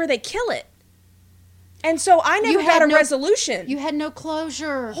half is where they kill it, and so I never got a resolution. You had no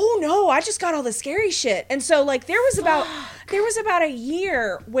closure. Oh no, I just got all the scary shit. And so like there was about a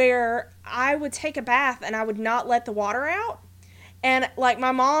year where I would take a bath and I would not let the water out. And like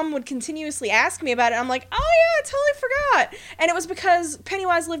my mom would continuously ask me about it. I'm like, "Oh yeah, I totally forgot." And it was because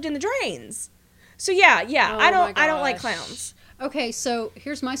Pennywise lived in the drains. So yeah, Oh, I don't like clowns. Okay, so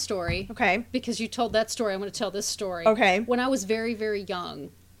here's my story. Okay. Because you told that story, I'm going to tell this story. Okay. When I was very, very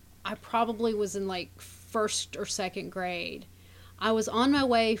young, I probably was in like first or second grade. I was on my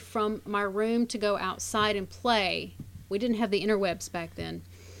way from my room to go outside and play. We didn't have the interwebs back then.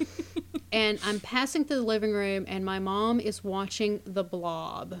 And I'm passing through the living room, and my mom is watching The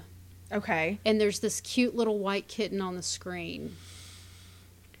Blob. Okay. And there's this cute little white kitten on the screen.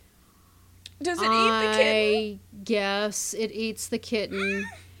 Does it eat the kitten? I guess it eats the kitten.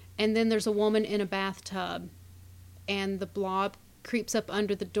 And then there's a woman in a bathtub, and the blob creeps up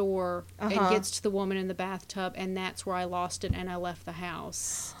under the door and gets to the woman in the bathtub, and that's where I lost it, and I left the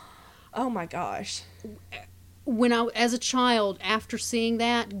house. Oh my gosh. When as a child, after seeing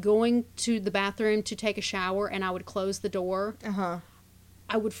that, going to the bathroom to take a shower, and I would close the door,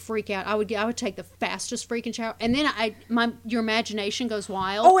 I would freak out. I would take the fastest freaking shower, and then your imagination goes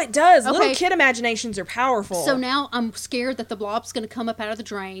wild. Oh, it does. Okay. Little kid imaginations are powerful. So now I'm scared that the blob's going to come up out of the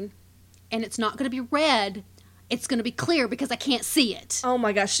drain, and it's not going to be red. It's going to be clear because I can't see it. Oh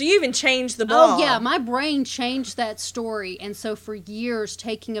my gosh, so you even changed the blob. Oh yeah, my brain changed that story, and so for years,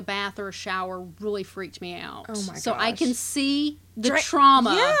 taking a bath or a shower really freaked me out. Oh my So I gosh. can see the trauma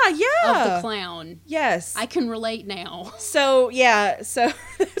of the clown. Yes. I can relate now. So, yeah, so...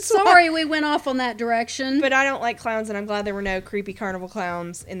 Sorry we went off on that direction. But I don't like clowns, and I'm glad there were no creepy carnival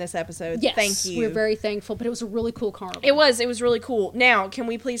clowns in this episode. Yes, Thank you. we're very thankful, but it was a really cool carnival. It was really cool. Now, can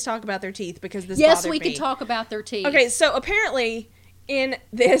we please talk about their teeth, because this Yes, bothered we me. could talk about their teeth. Okay, so apparently in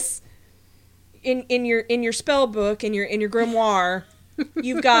this... In your spell book, in your grimoire,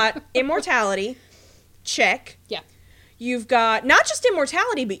 you've got immortality, check. Yeah. You've got not just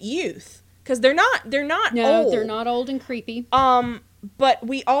immortality, but youth, because they're not No, old. they're not old and creepy. But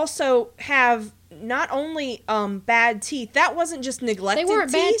we also have not only bad teeth. That wasn't just neglected. They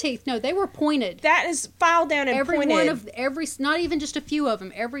weren't bad teeth. No, they were pointed. That is filed down and Every pointed. one of not even just a few of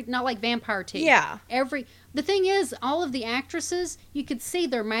them. Not like vampire teeth. Yeah. The thing is, all of the actresses, you could see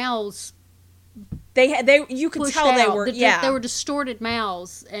their mouths. You could pushed tell out. they were They were distorted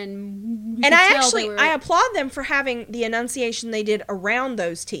mouths, and I applaud them for having the enunciation they did around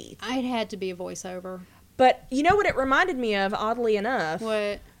those teeth. It had to be a voiceover. But you know what it reminded me of, oddly enough?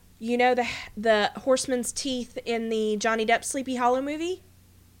 What? You know the horseman's teeth in the Johnny Depp Sleepy Hollow movie?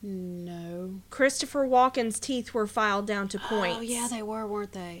 No. Christopher Walken's teeth were filed down to points. Oh yeah, they were,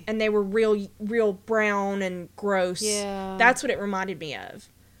 weren't they? And they were real brown and gross. Yeah. That's what it reminded me of.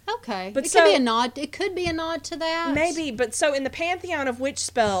 Okay. But it could be a nod. It could be a nod to that. Maybe, but so in the pantheon of witch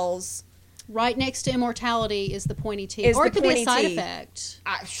spells, right next to immortality is the pointy teeth, or it could be a side effect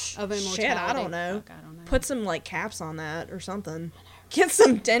of immortality. Shit, I don't know. Fuck, I don't know. Put some like caps on that or something. Get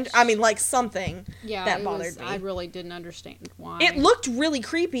some like something. Yeah, that bothered me. I really didn't understand why. It looked really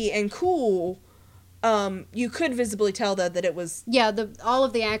creepy and cool. You could visibly tell though that it was. Yeah, all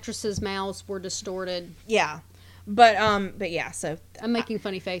of the actresses' mouths were distorted. Yeah. But yeah, so I'm making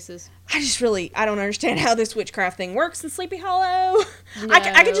funny faces. I don't understand how this witchcraft thing works in Sleepy Hollow. No.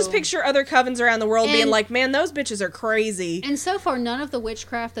 I could just picture other covens around the world being like, man, those bitches are crazy. And so far, none of the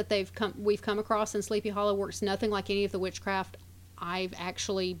witchcraft that we've come across in Sleepy Hollow works nothing like any of the witchcraft I've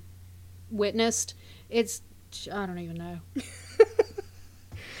actually witnessed. I don't even know.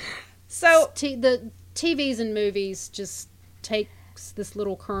 So the TVs and movies just takes this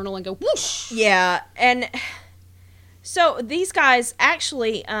little kernel and go whoosh. Yeah, and so these guys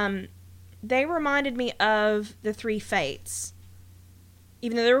actually, they reminded me of the Three Fates,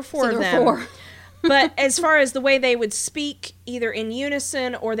 even though there were four of them. But as far as the way they would speak, either in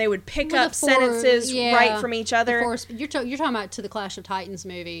unison or they would pick up sentences right from each other. You're talking about to the Clash of Titans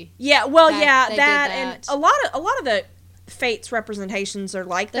movie. Yeah, well, that and a lot of the Fates representations are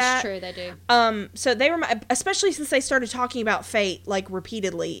like that. That's true, they do. So they especially since they started talking about fate like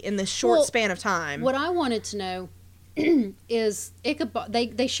repeatedly in this short span of time. What I wanted to know is Ichabod.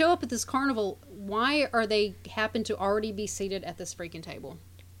 They show up at this carnival. Why are they happen to already be seated at this freaking table?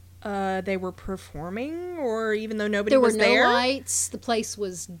 They were performing, or even though nobody There were was no there? lights. The place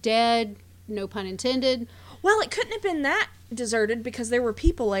was dead. No pun intended. Well, it couldn't have been that deserted because there were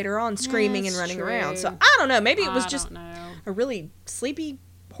people later on screaming and That's running true. around. So I don't know. Maybe it was I just don't know. a really sleepy,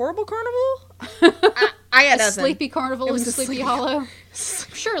 horrible carnival. I had A nothing. Sleepy Carnival It in was a Sleepy sleepy- Hollow.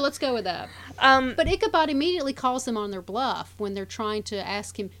 Sure, let's go with that. But Ichabod immediately calls them on their bluff when they're trying to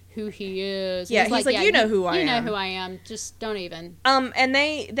ask him who he is. Yeah, he's like, "You know who I am." You know who I am. Just don't even. And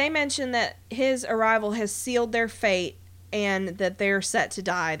they mention that his arrival has sealed their fate and that they're set to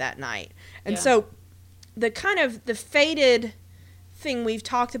die that night. And Yeah. so the kind of the fated thing we've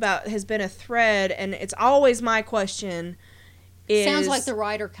talked about has been a thread, and it's always my question is, Sounds like the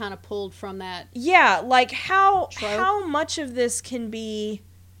writer kind of pulled from that. yeah, like how Trope. much of this can be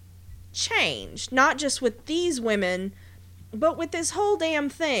changed, not just with these women, but with this whole damn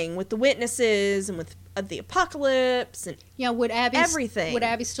thing, with the witnesses and with the apocalypse and Yeah, would Abby everything. Would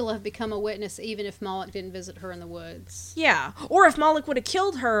Abby still have become a witness even if Moloch didn't visit her in the woods? yeah. Or if Moloch would have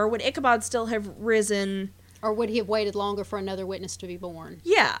killed her, would Ichabod still have risen? Or would he have waited longer for another witness to be born?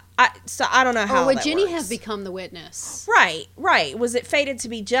 Yeah. So I don't know how Or would that Jenny works. have become the witness? Right. Was it fated to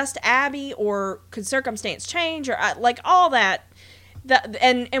be just Abby, or could circumstance change, or like all that?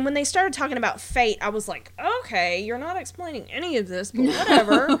 And when they started talking about fate, I was like, okay, you're not explaining any of this, but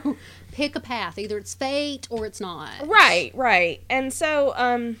whatever. Pick a path. Either it's fate or it's not. Right. And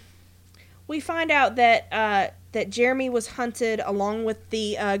so we find out that Jeremy was hunted along with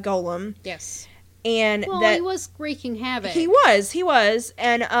the golem, Yes. and Well, that he was wreaking havoc. he was,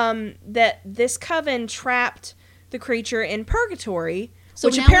 and that this coven trapped the creature in purgatory, So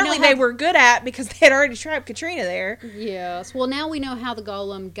which now we apparently know how- they were good at because they had already trapped Katrina there. Yes. Well, now we know how the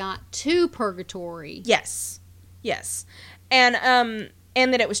golem got to purgatory. Yes, and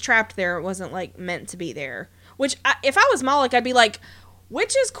that it was trapped there. It wasn't like meant to be there. Which, if I was Moloch, I'd be like,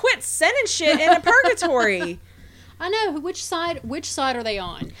 witches, quit sending shit into purgatory. I know. Which side are they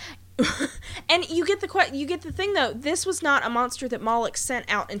on? And you get the thing though. This was not a monster that Moloch sent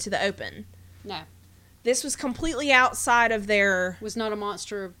out into the open. No. This was completely outside of their. Was not a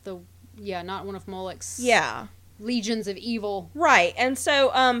monster of the... Yeah, not one of Moloch's... Yeah. Legions of evil. Right. And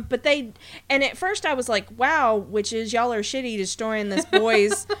so, but they, and at first I was like, wow, witches, y'all are shitty destroying this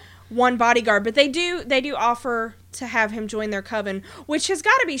boy's one bodyguard. But they do offer to have him join their coven, which has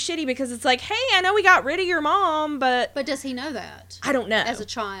got to be shitty because it's like, hey, I know we got rid of your mom, but But does he know that? I don't know. As a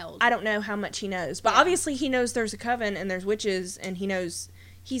child. I don't know how much he knows. But Yeah. obviously he knows there's a coven and there's witches and he knows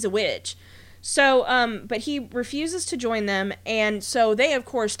he's a witch. So, but he refuses to join them, and so they, of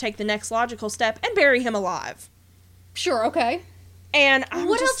course, take the next logical step and bury him alive. Sure, okay. And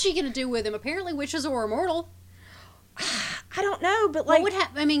What else are you going to do with him? Apparently witches are immortal. I don't know, but What like, would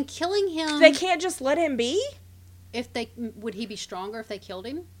I mean, killing him... they can't just let him be? Would he be stronger if they killed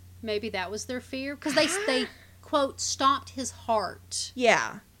him? Maybe that was their fear. Because they, quote, stopped his heart.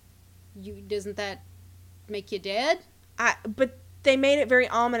 Yeah. Doesn't that make you dead? But they made it very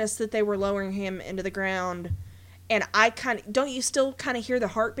ominous that they were lowering him into the ground. And don't you still kind of hear the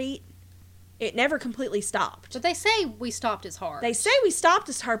heartbeat? It never completely stopped. But they say we stopped his heart. They say we stopped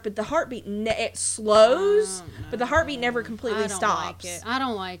his heart, but the heartbeat, it slows, but the heartbeat never completely stops. I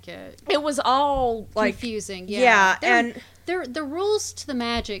don't like it. It was all, like... Confusing, Yeah, and... The rules to the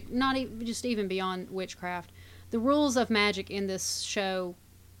magic, not just even beyond witchcraft, the rules of magic in this show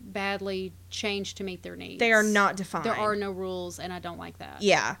badly changed to meet their needs. They are not defined. There are no rules, and I don't like that.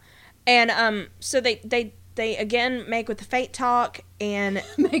 Yeah. And so they again make with the fate talk, and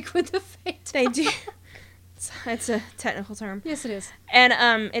Make with the fate. they do. It's a technical term. Yes, it is.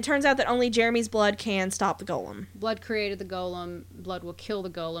 And it turns out that only Jeremy's blood can stop the golem. Blood created the golem. Blood will kill the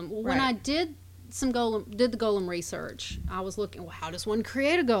golem. Well, when Right. I did the golem research, I was looking. Well, how does one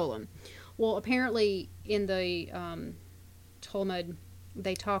create a golem? Well, apparently in the Talmud,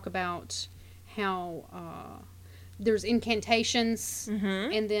 they talk about how there's incantations,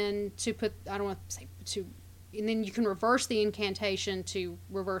 and then and then you can reverse the incantation to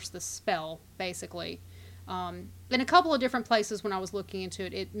reverse the spell, basically. In a couple of different places when I was looking into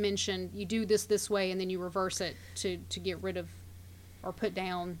it, it mentioned you do this way, and then you reverse it to get rid of or put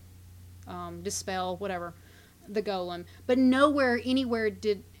down, dispel, whatever, the golem. But anywhere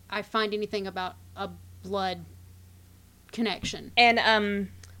did I find anything about a blood connection. And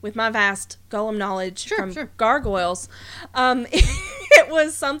with my vast golem knowledge from sure. gargoyles, it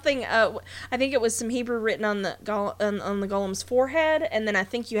was something. I think it was some Hebrew written on the on the golem's forehead, and then I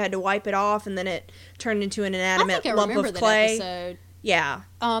think you had to wipe it off, and then it turned into an inanimate lump of clay. That episode. Yeah,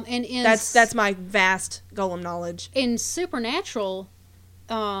 And in that's my vast golem knowledge. in Supernatural,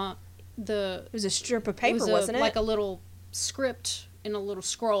 It was a strip of paper, wasn't it? Like a little script in a little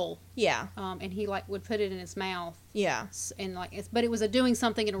scroll. Yeah. And he like would put it in his mouth. Yeah. And like, but it was a doing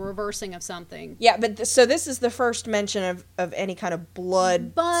something and a reversing of something. Yeah, but so this is the first mention of any kind of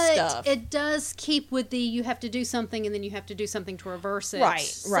blood stuff. But it does keep with the you have to do something and then you have to do something to reverse it. Right.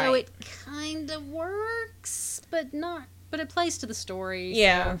 So it kind of works, but not. But it plays to the story.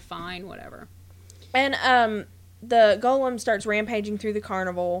 Yeah. So fine, whatever. And the golem starts rampaging through the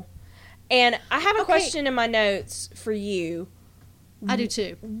carnival. And I have a question in my notes for you. I do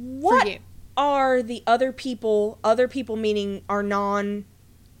too. What for you. Are the other people meaning our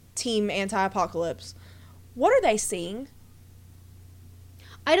non-team anti-apocalypse, what are they seeing?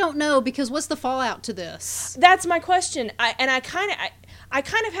 I don't know, because what's the fallout to this? That's my question. I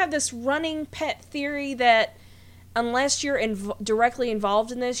kind of have this running pet theory that unless you're directly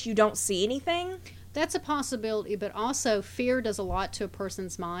involved in this, you don't see anything. That's a possibility, but also fear does a lot to a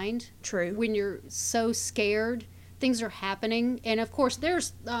person's mind. True. When you're so scared, things are happening, and of course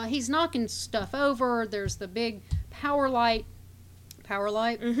there's he's knocking stuff over. There's the big power light.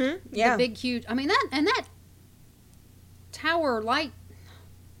 Mm-hmm. Yeah. The big huge. I mean that tower light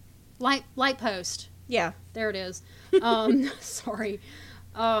post. Yeah. There it is. Sorry.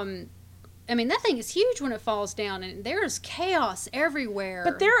 I mean, that thing is huge when it falls down, and there's chaos everywhere.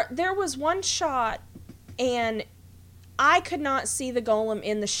 But there was one shot, and I could not see the golem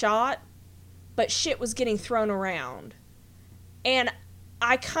in the shot, but shit was getting thrown around. And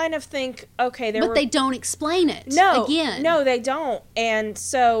I kind of think, okay, But they don't explain it. No, again. No, they don't. And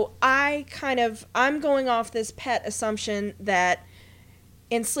so I'm going off this pet assumption that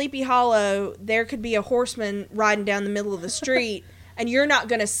in Sleepy Hollow, there could be a horseman riding down the middle of the street, and you're not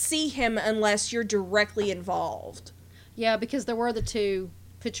going to see him unless you're directly involved. Yeah, because there were the two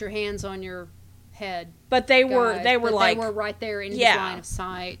put your hands on your head. But they were right there in his line of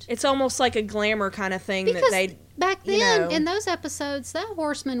sight. It's almost like a glamour kind of thing because that they back then in those episodes, that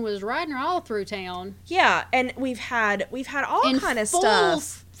horseman was riding her all through town. Yeah, and we've had all kind of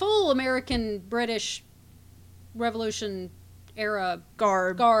stuff. Full American British Revolution era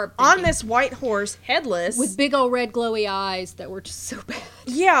garb on this white horse, headless, with big old red glowy eyes that were just so bad.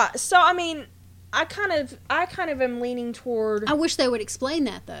 Yeah, so I mean, I kind of am leaning toward. I wish they would explain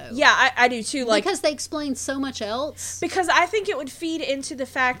that though. Yeah, I do too. Like, because they explain so much else. Because I think it would feed into the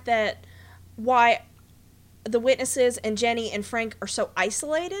fact that why the witnesses and Jenny and Frank are so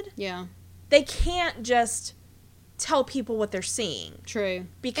isolated. Yeah, they can't just tell people what they're seeing. True.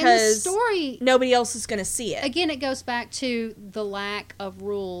 Because the story, nobody else is going to see it. Again, it goes back to the lack of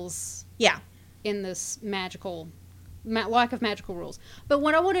rules. Yeah. In this lack of magical rules. But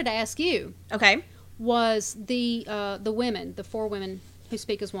what I wanted to ask you, okay, was the women, the 4 women who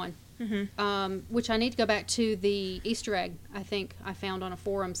speak as one, which I need to go back to the Easter egg I think I found on a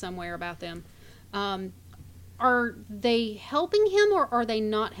forum somewhere about them. Are they helping him or are they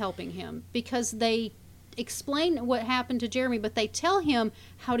not helping him? Because they explain what happened to Jeremy, but they tell him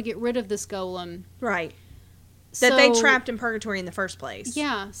how to get rid of this golem. Right. That they trapped in purgatory in the first place.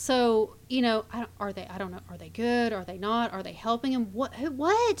 Yeah. So, are they good? Are they not? Are they helping him?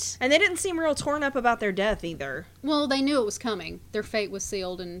 What? And they didn't seem real torn up about their death either. Well, they knew it was coming. Their fate was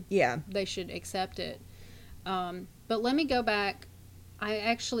sealed and they should accept it. But let me go back.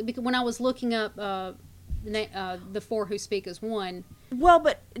 Because when I was looking up the 4 who speak as one. Well,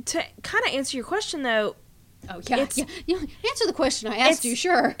 but to kind of answer your question, though. Oh, yeah. Answer the question I asked you,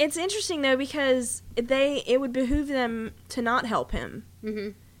 sure. It's interesting, though, because it would behoove them to not help him. Mm-hmm.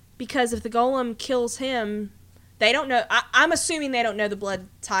 Because if the golem kills him, they don't know. I'm assuming they don't know the blood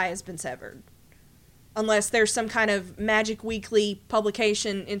tie has been severed. Unless there's some kind of Magic Weekly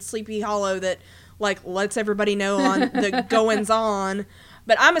publication in Sleepy Hollow that, lets everybody know on the goings-on.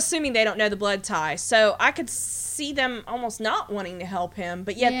 But I'm assuming they don't know the blood tie. So I could see them almost not wanting to help him.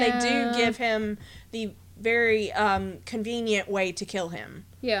 But yet they do give him the very convenient way to kill him.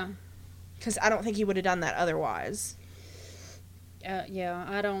 Yeah. Because I don't think he would have done that otherwise. Yeah,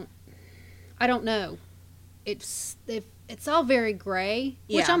 I don't know. It's all very gray,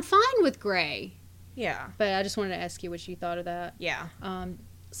 which I'm fine with gray. Yeah. But I just wanted to ask you what you thought of that. Yeah.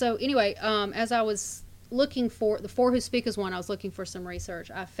 So anyway, as I was looking for the 4 who speak as one, I was looking for some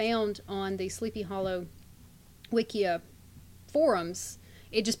research. I found on the Sleepy Hollow Wikia forums,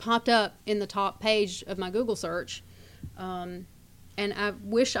 it just popped up in the top page of my Google search. And I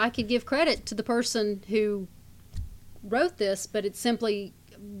wish I could give credit to the person who wrote this, but it's simply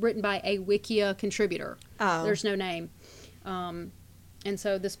written by a Wikia contributor. Oh. There's no name. And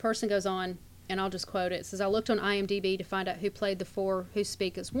so this person goes on, and I'll just quote it. It says, I looked on IMDb to find out who played the 4 who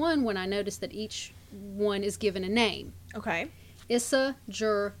speak as one when I noticed that each one is given a name. Okay. Issa,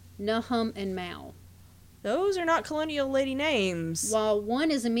 Jur, Nahum, and Mal. Those are not colonial lady names. While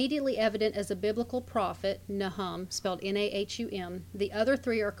one is immediately evident as a biblical prophet, Nahum, spelled Nahum, the other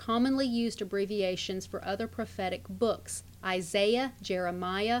three are commonly used abbreviations for other prophetic books: Isaiah,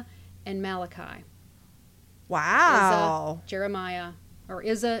 Jeremiah, and Malachi. Wow. Isaiah, Jeremiah, or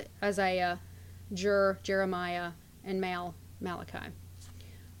Isaiah, Jeremiah, and Malachi.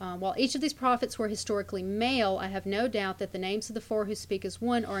 While each of these prophets were historically male, I have no doubt that the names of the four who speak as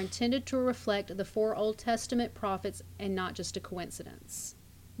one are intended to reflect the four Old Testament prophets and not just a coincidence.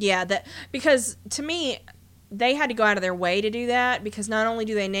 Yeah, because to me, they had to go out of their way to do that, because not only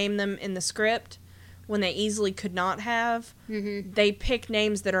do they name them in the script when they easily could not have, they pick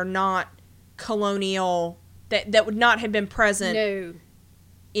names that are not colonial, that would not have been present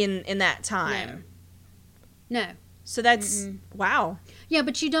in that time. No. So that's, wow. Yeah,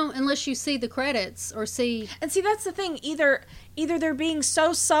 but you don't, unless you see the credits or see... And see, that's the thing. Either they're being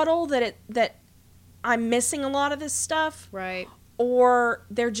so subtle that I'm missing a lot of this stuff. Right. Or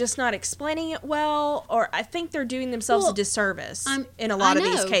they're just not explaining it well. Or I think they're doing themselves a disservice in a lot of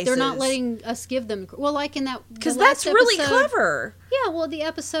these cases. They're not letting us give them... Well, like in that... Because that's really clever. Yeah, well, the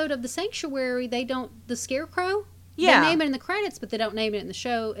episode of The Sanctuary, they don't... The Scarecrow? Yeah. They name it in the credits, but they don't name it in the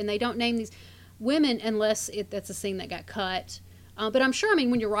show. And they don't name these women unless that's a scene that got cut. But I'm sure,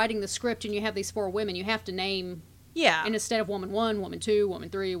 when you're writing the script and you have these four women, you have to name... Yeah. And instead of woman 1, woman 2, woman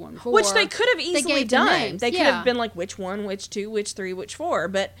 3, woman 4... Which they could have easily done. They could Yeah. have been like, which 1, which 2, which 3, which 4,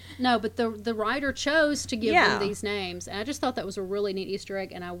 but... No, but the writer chose to give them these names. And I just thought that was a really neat Easter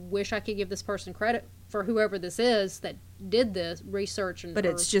egg, and I wish I could give this person credit for whoever this is that did this research. But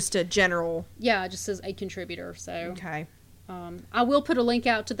it's just a general... Yeah, it just says a contributor, so... Okay. I will put a link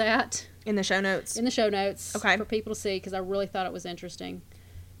out to that. In the show notes? In the show notes. Okay. For people to see, because I really thought it was interesting.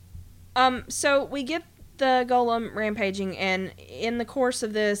 So we get the golem rampaging, and in the course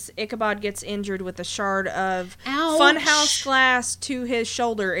of this, Ichabod gets injured with a shard of funhouse glass to his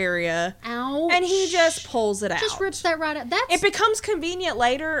shoulder area. Ouch. And he just pulls it out. Just rips that right out. It becomes convenient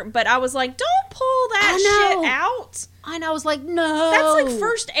later, but I was like, don't pull that shit out. And I was like, no. That's like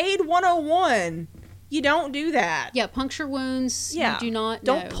first aid 101. You don't do that. Yeah, puncture wounds, you do not.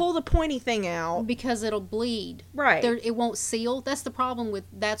 Don't pull the pointy thing out. Because it'll bleed. Right. It won't seal. That's the problem with,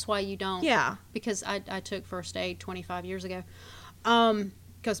 that's why you don't. Yeah. Because I took first aid 25 years ago.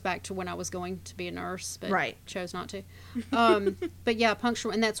 Goes back to when I was going to be a nurse, but chose not to. But yeah,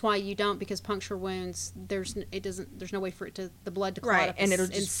 puncture, and that's why you don't, because puncture wounds, there's no way for the blood to clot up and it'll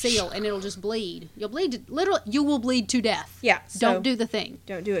just seal, and it'll just bleed. You'll bleed, literally, you will bleed to death. Yeah. Don't do the thing.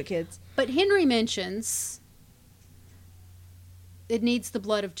 Don't do it, kids. But Henry mentions it needs the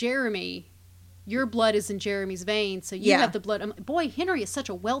blood of Jeremy. Your blood is in Jeremy's veins, so you have the blood. Boy, Henry is such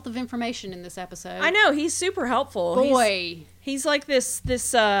a wealth of information in this episode. I know, he's super helpful. Boy, he's like this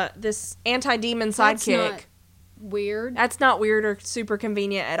anti-demon sidekick. That's not weird. That's not weird or super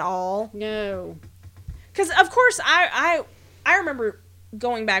convenient at all. No, because of course I remember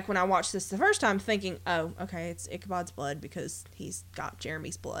going back when I watched this the first time, thinking, oh, okay, it's Ichabod's blood because he's got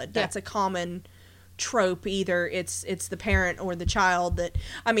Jeremy's blood. That's a common trope. Either it's the parent or the child. That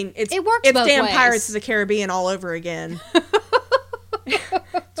it works. It's damn ways. Pirates of the Caribbean all over again.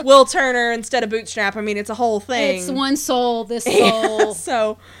 It's Will Turner instead of Bootstrap. It's a whole thing. It's one soul. This soul.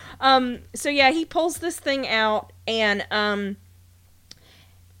 So yeah, he pulls this thing out and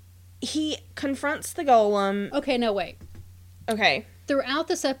he confronts the golem. Okay, no wait. Okay. Throughout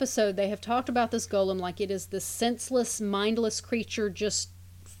this episode, they have talked about this golem like it is this senseless, mindless creature just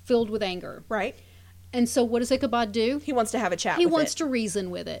filled with anger. Right. And so what does Ichabod do? He wants to have a chat with it. He wants to reason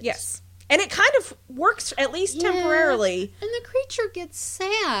with it. Yes. And it kind of works, at least temporarily. And the creature gets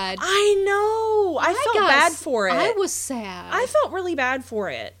sad. I know. I felt bad for it. I was sad. I felt really bad for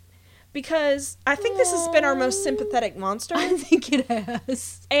it. Because I think this has been our most sympathetic monster. I think it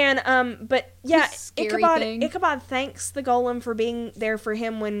has. And, but yeah, Ichabod thanks the golem for being there for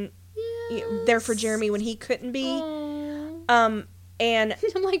him when, there for Jeremy when he couldn't be. And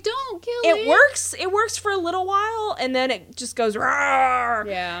I'm like, don't kill him. It works for a little while, and then it just goes, rawr.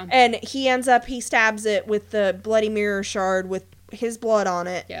 Yeah. And he stabs it with the bloody mirror shard with his blood on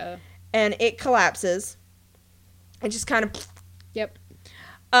it. Yeah. And it collapses. It just kind of... Yep.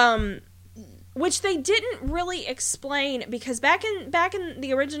 Which they didn't really explain, because back in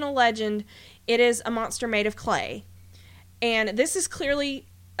the original legend, it is a monster made of clay. And this is clearly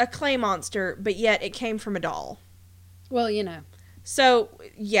a clay monster, but yet it came from a doll. Well, So,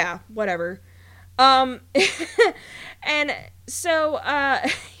 yeah, whatever. And so,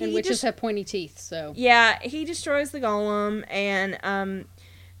 and witches have pointy teeth, so. Yeah, he destroys the golem, and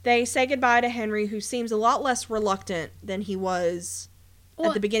they say goodbye to Henry, who seems a lot less reluctant than he was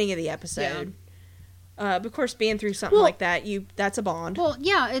at the beginning of the episode. But of course, being through something like that, that's a bond. Well,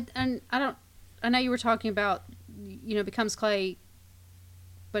 yeah, and I know you were talking about, becomes Clay,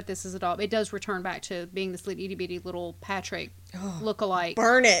 but this is adult. It does return back to being this itty bitty little Patrick lookalike.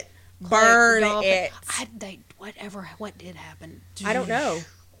 Burn it. Burn Dolphin. it. What did happen? I don't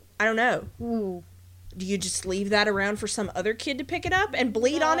know. Ooh. Do you just leave that around for some other kid to pick it up and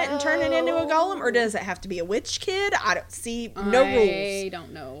bleed on it and turn it into a golem? Or does it have to be a witch kid? I don't see. No rules. I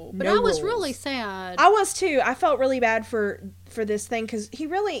don't know. But No I was rules. really sad. I was too. I felt really bad for this thing because he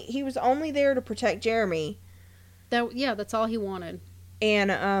was only there to protect Jeremy. That's all he wanted.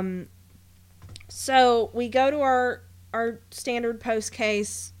 And so we go to our standard post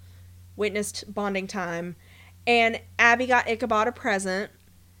case witnessed bonding time, and Abby got Ichabod a present,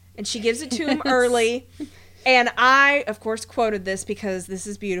 and she gives it to him early. And I, of course, quoted this because this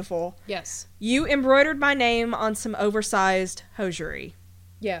is beautiful. Yes. You embroidered my name on some oversized hosiery.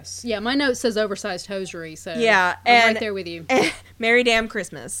 Yes. Yeah, my note says oversized hosiery, so Yeah, I'm right there with you. Merry damn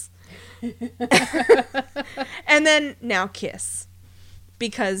Christmas. And then now kiss.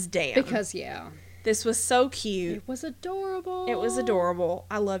 Because damn. Yeah. This was so cute. It was adorable. It was adorable.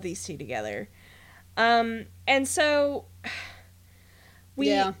 I love these two together. And so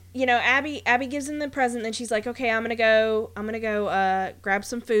Abby gives him the present, then she's like, okay, I'm gonna go grab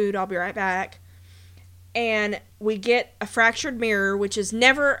some food, I'll be right back. And we get a fractured mirror, which is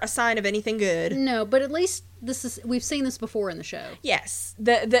never a sign of anything good. No, but at least we've seen this before in the show. Yes.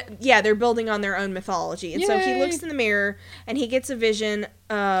 They're building on their own mythology. And so he looks in the mirror and he gets a vision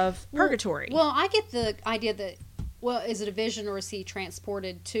of purgatory. Well, I get the idea that, is it a vision or is he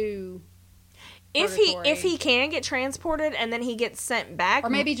transported to purgatory? If he can get transported and then he gets sent back. Or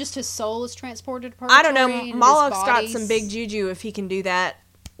maybe just his soul is transported to purgatory. I don't know. Moloch's got some big juju if he can do that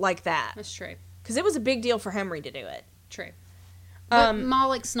like that. That's true. Because it was a big deal for Henry to do it. True. But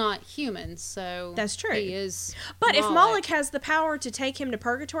Moloch's not human, so that's true. He is. But if Moloch has the power to take him to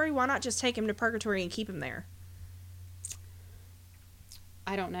purgatory, why not just take him to purgatory and keep him there?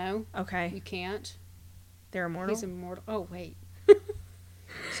 I don't know. Okay. You can't. They're immortal? He's immortal. Oh, wait.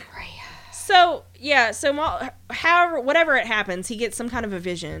 Sorry. So, yeah, however, whatever it happens, he gets some kind of a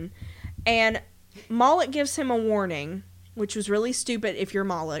vision. And Moloch gives him a warning, which was really stupid if you're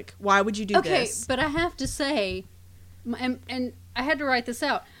Moloch. Why would you do this? Okay, but I have to say, and I had to write this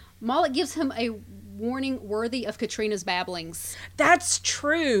out, Moloch gives him a warning worthy of Katrina's babblings. That's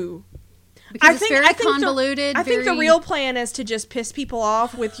true. Because it's very convoluted. I think the real plan is to just piss people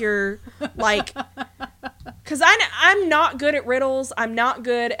off with your, like... Because I'm not good at riddles. I'm not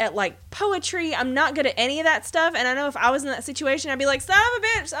good at, like, poetry. I'm not good at any of that stuff. And I know if I was in that situation, I'd be like, son of a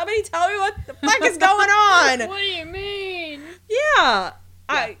bitch, somebody tell me what the fuck is going on. What do you mean? Yeah.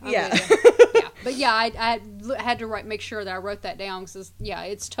 Yeah. But yeah, I had to make sure that I wrote that down because,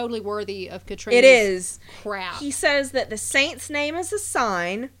 it's totally worthy of Katrina's crap. He says that the saint's name is a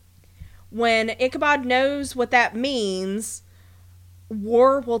sign. When Ichabod knows what that means,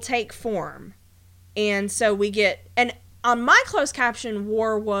 war will take form. And so we get, and on my closed caption,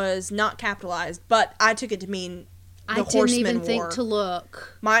 war was not capitalized, but I took it to mean the Horseman War. I didn't even think to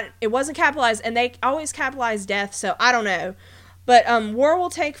look. It wasn't capitalized, and they always capitalize death, so I don't know. But war will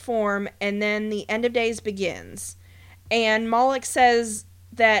take form, and then the end of days begins. And Moloch says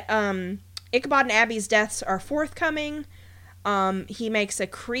that Ichabod and Abby's deaths are forthcoming. He makes a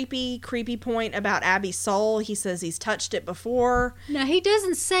creepy point about Abby's soul. He says he's touched it before. No, he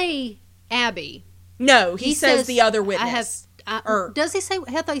doesn't say Abby. No, he says the other witness. Does he say?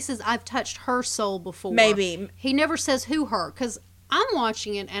 I thought he says I've touched her soul before. Maybe. He never says who her, because I'm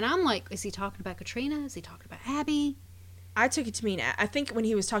watching it and I'm like, is he talking about Katrina? Is he talking about Abby? I took it to mean, I think when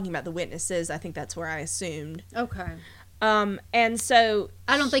he was talking about the witnesses, I think that's where I assumed. Okay. And so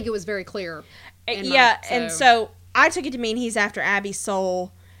I don't think it was very clear. And so I took it to mean he's after Abby's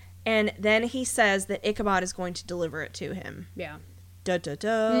soul, and then he says that Ichabod is going to deliver it to him. Yeah.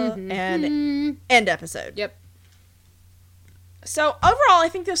 And end episode. Yep. So overall, I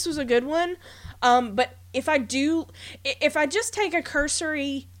think this was a good one. But if I just take a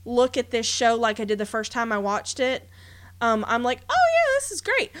cursory look at this show like I did the first time I watched it, I'm like, oh yeah, this is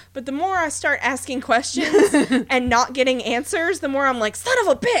great. But the more I start asking questions and not getting answers, the more I'm like, son of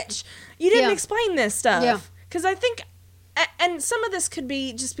a bitch, you didn't explain this stuff. Yeah. Because I think, and some of this could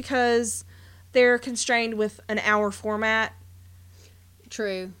be just because they're constrained with an hour format.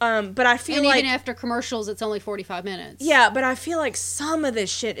 True. But I feel even after commercials, it's only 45 minutes. Yeah, but I feel like some of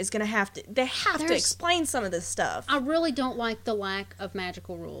this shit is going to have to... They have to explain some of this stuff. I really don't like the lack of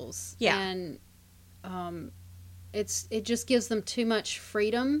magical rules. Yeah. And it just gives them too much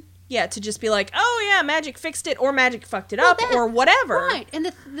freedom. Yeah, to just be like, oh yeah, magic fixed it, or magic fucked it up, or whatever. Right, and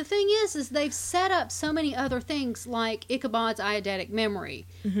the thing is they've set up so many other things, like Ichabod's eidetic memory.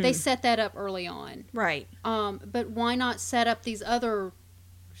 Mm-hmm. They set that up early on. Right. But why not set up these other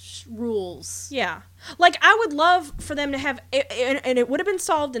rules? Yeah. Like, I would love for them to have, and it would have been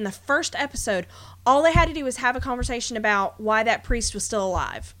solved in the first episode. All they had to do was have a conversation about why that priest was still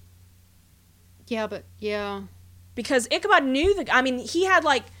alive. Yeah, but, yeah. Because Ichabod knew he had,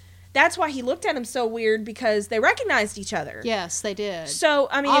 like, that's why he looked at him so weird, because they recognized each other. Yes, they did. So,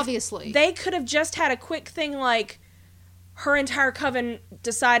 I mean, obviously. They could have just had a quick thing like her entire coven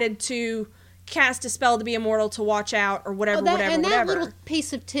decided to cast a spell to be immortal to watch out, or whatever, and that whatever. little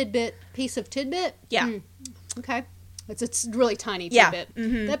piece of tidbit? Yeah. Okay. It's really tiny tidbit. Yeah.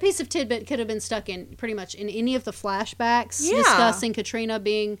 Mm-hmm. That piece of tidbit could have been stuck in pretty much in any of the flashbacks Yeah. discussing Katrina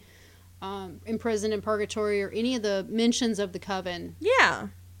being imprisoned in purgatory, or any of the mentions of the coven. Yeah.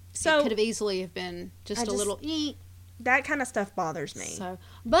 So it could have easily have been just a little. That kind of stuff bothers me. So,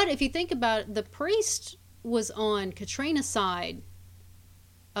 but if you think about it, the priest was on Katrina's side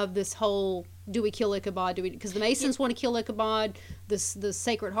of this whole, do we kill Ichabod? Because the Masons want to kill Ichabod. The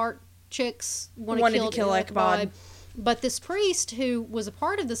Sacred Heart chicks wanted to kill Ichabod. But this priest, who was a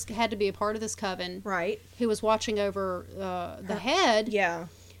part of this, had to be a part of this coven. Right. Who was watching over the head. Yeah.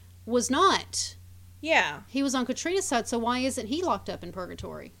 Was not. Yeah. He was on Katrina's side, so why isn't he locked up in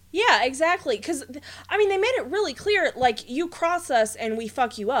purgatory? Yeah, exactly. Because, I mean, they made it really clear, like, you cross us and we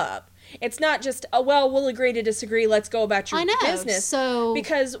fuck you up. It's not just, oh, well, we'll agree to disagree, let's go about your business. So...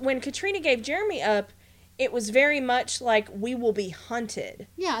 Because when Katrina gave Jeremy up, it was very much like, we will be hunted.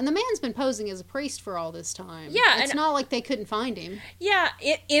 Yeah, and the man's been posing as a priest for all this time. Yeah. It's not like they couldn't find him. Yeah,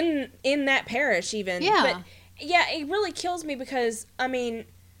 in that parish, even. Yeah. But, yeah, it really kills me because, I mean,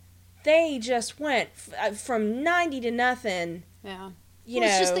 they just went from 90 to nothing. Yeah.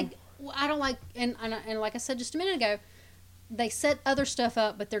 It's just I don't like, and like I said just a minute ago, they set other stuff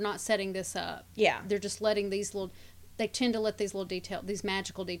up, but they're not setting this up. Yeah. They're just letting they tend to let these little these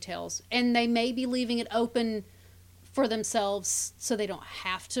magical details, and they may be leaving it open for themselves so they don't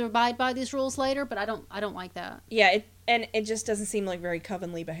have to abide by these rules later, but I don't like that. Yeah, it just doesn't seem like very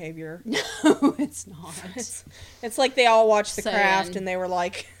covenly behavior. No, it's not. It's like they all watched The Craft and they were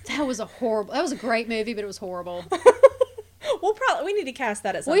like, that was a great movie, but it was horrible. We need to cast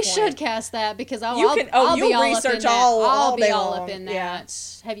that at some point. We should cast that, because I'll you'll be all research up in all I'll be day all long. up in that.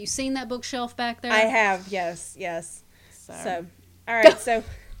 Yeah. Have you seen that bookshelf back there? I have, yes. So all right, so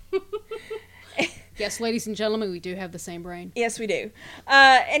yes, ladies and gentlemen, we do have the same brain. Yes, we do.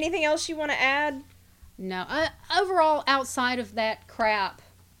 Anything else you want to add? No. Overall, outside of that crap,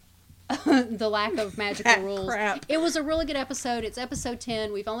 the lack of magical rules, crap. It was a really good episode. It's episode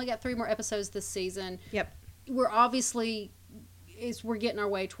 10. We've only got 3 more episodes this season. Yep. We're obviously we're getting our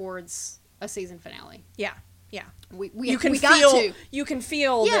way towards a season finale. Yeah. You can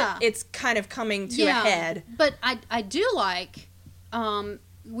feel that it's kind of coming to a head. But I do like,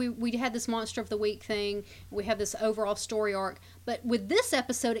 we had this Monster of the Week thing. We have this overall story arc. But with this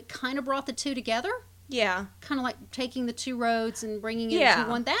episode, it kind of brought the two together. Yeah. Kind of like taking the 2 roads and bringing it into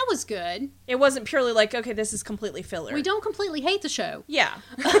one. That was good. It wasn't purely like, okay, this is completely filler. We don't completely hate the show. Yeah.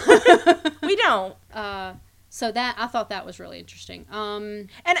 We don't. So I thought that was really interesting. And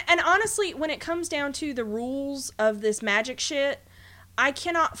honestly, when it comes down to the rules of this magic shit, I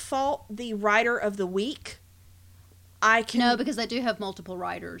cannot fault the writer of the week. No, because they do have multiple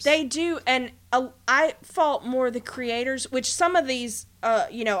writers. They do, and I fault more the creators, which some of these, a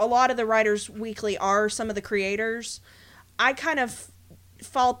lot of the writers weekly are some of the creators. I kind of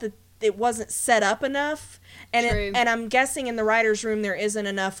fault that it wasn't set up enough. And I'm guessing in the writer's room there isn't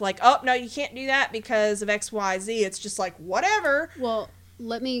enough, like, oh, no, you can't do that because of X, Y, Z. It's just like, whatever. Well,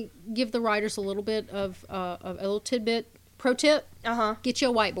 let me give the writers a little bit of a little tidbit. Pro tip. Uh-huh. Get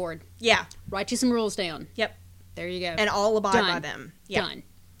you a whiteboard. Yeah. Write you some rules down. Yep. There you go. And all abide by them. Yep. Done.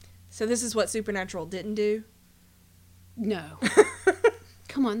 So this is what Supernatural didn't do? No.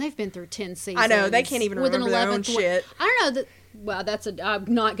 Come on, they've been through 10 seasons. I know, they can't even remember their own shit. I don't know that. Well, I'm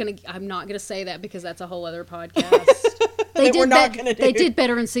not gonna say that because that's a whole other podcast. They did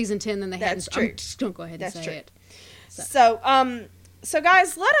better in season 10 than they had. That's true. I'm just gonna go ahead and say it. So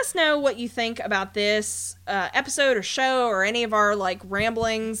guys, let us know what you think about this episode or show or any of our like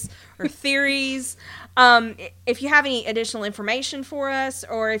ramblings or theories. If you have any additional information for us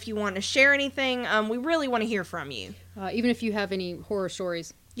or if you want to share anything, we really want to hear from you. Even if you have any horror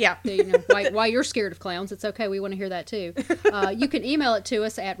stories. Yeah. You know, why you're scared of clowns. It's okay. We want to hear that too. You can email it to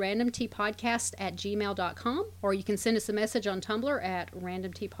us at randomtpodcast@gmail.com, or you can send us a message on Tumblr at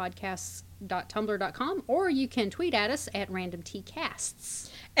randomtpodcasts.tumblr.com, or you can tweet at us at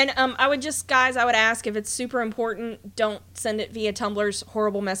randomtcasts. And I would ask, if it's super important, don't send it via Tumblr's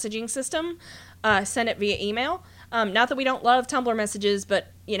horrible messaging system. Send it via email. Not that we don't love Tumblr messages,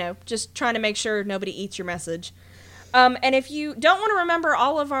 but, you know, just trying to make sure nobody eats your message. And if you don't want to remember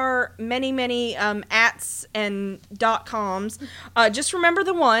all of our many ats and .coms, just remember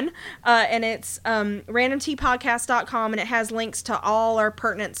the one, and it's randomtpodcast.com, and it has links to all our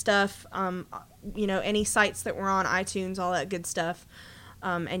pertinent stuff, you know, any sites that we're on, iTunes, all that good stuff.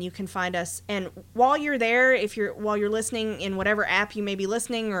 And you can find us. And while you're there, while you're listening in whatever app you may be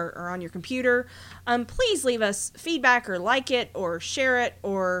listening or on your computer, please leave us feedback or like it or share it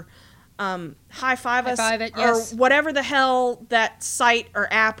or high five us it, yes. or whatever the hell that site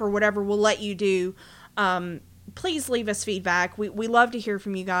or app or whatever will let you do. Please leave us feedback. We love to hear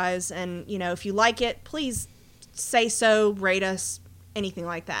from you guys. And, you know, if you like it, please say so, rate us, anything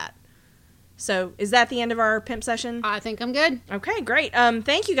like that. So, is that the end of our pimp session? I think I'm good. Okay, great.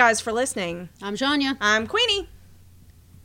 Thank you guys for listening. I'm Janya. I'm Queenie.